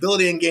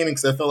accessibility in gaming,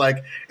 because I feel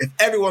like if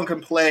everyone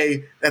can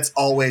play, that's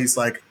always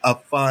like a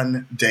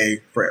fun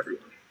day for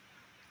everyone.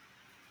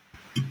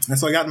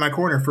 That's what I got in my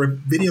corner for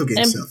video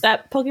game stuff. And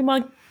that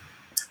Pokemon.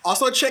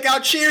 Also, check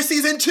out Cheer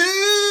Season 2!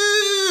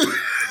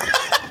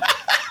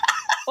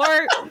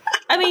 Or,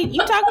 I mean, you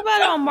talk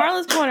about it on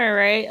Marla's Corner,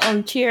 right?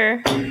 On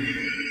Cheer.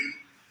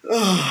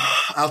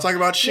 I'll talk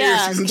about Cheer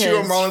Season 2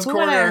 on Marla's Corner.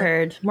 What I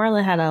heard,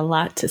 Marla had a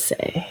lot to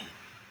say.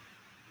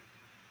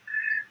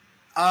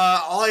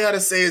 All I gotta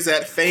say is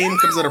that fame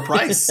comes at a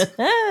price.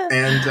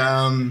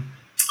 And,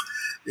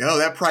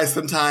 that price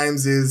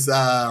sometimes is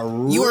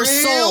your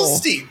soul.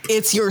 Steep.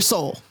 It's your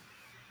soul.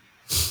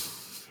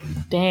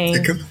 Dang.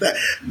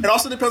 It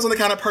also depends on the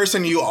kind of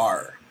person you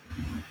are.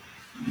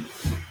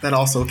 That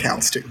also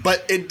counts too.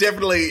 But it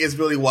definitely is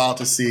really wild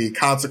to see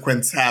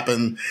consequence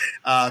happen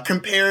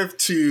compared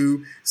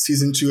to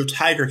season 2 of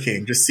Tiger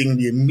King. Just seeing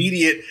the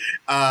immediate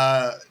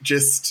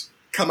comeuppance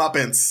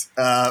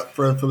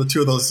for the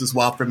two of those is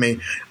wild for me.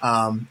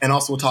 And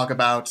also we'll talk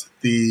about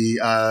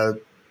the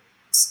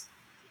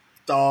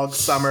Dog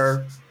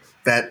Summer,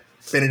 that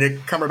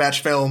Benedict Cumberbatch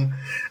film,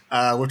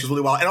 which was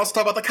really wild. And also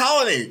talk about The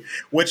Colony,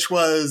 which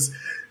was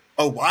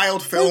a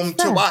wild film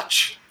to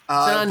watch. It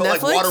felt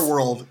like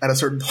Waterworld at a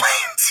certain point.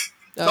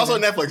 It's also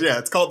on Netflix, yeah.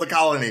 It's called The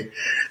Colony.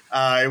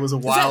 It was a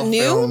wild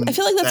film. I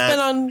feel like that's been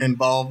on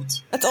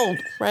involved. That's old,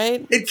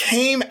 right? It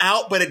came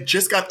out, but it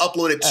just got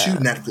uploaded to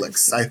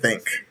Netflix, I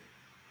think.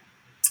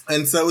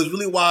 And so it was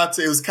really wild.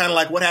 It was kind of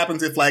like what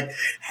happens if like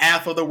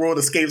half of the world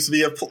escapes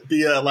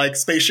via like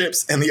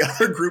spaceships and the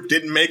other group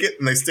didn't make it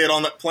and they stayed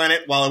on that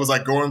planet while it was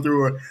like going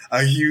through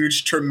a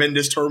huge,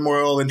 tremendous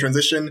turmoil and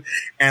transition.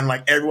 And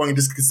like everyone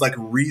just gets like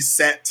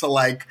reset to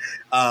like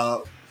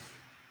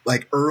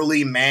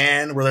early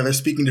man, where they're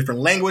speaking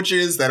different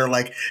languages that are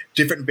like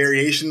different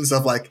variations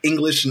of like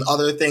English and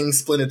other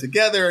things splinted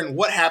together. And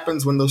what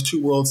happens when those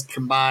two worlds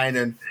combine,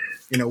 and,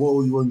 what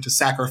were you willing to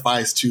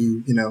sacrifice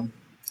to,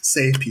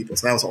 save people.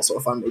 So that was also a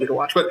fun movie to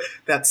watch, but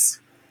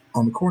that's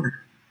on the corner.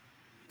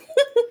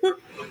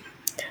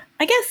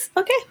 I guess.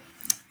 Okay.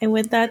 And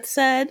with that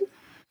said,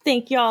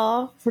 thank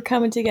y'all for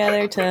coming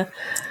together to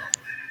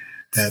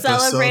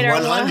celebrate our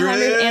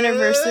 100th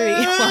anniversary,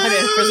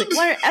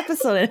 100th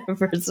episode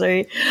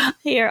anniversary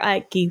here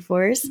at Geek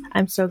Force.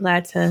 I'm so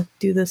glad to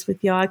do this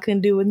with y'all. I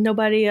couldn't do it with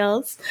nobody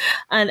else.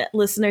 And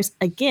listeners,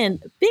 again,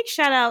 big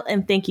shout out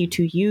and thank you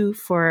to you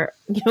for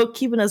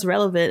keeping us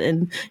relevant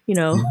and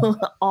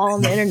all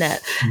on the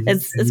internet.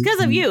 It's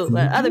because of you.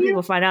 Other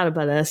people find out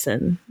about us,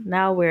 and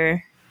now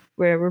we're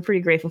pretty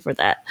grateful for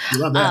that.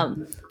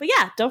 But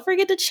yeah, don't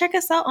forget to check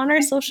us out on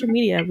our social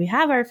media. We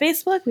have our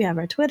Facebook, we have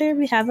our Twitter,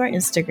 we have our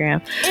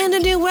Instagram. And a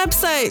new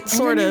website,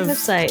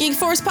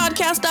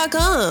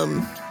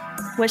 geekforcepodcast.com.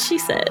 What she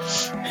said.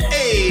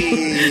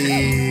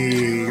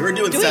 Hey, we're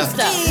doing stuff.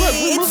 Look,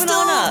 we're moving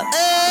on up.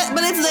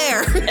 But it's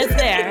there. It's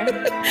there.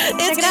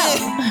 Check it out.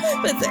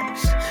 But it's there.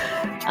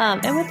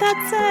 And with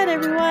that said,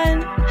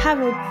 everyone, have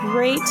a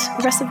great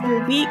rest of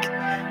your week.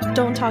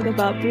 Don't talk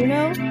about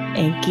Bruno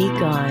and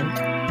geek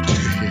on.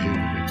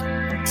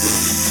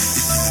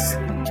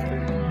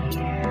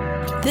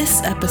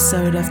 This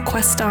episode of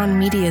Queston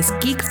Media's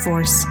Geek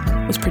Force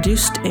was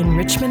produced in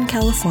Richmond,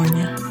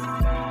 California.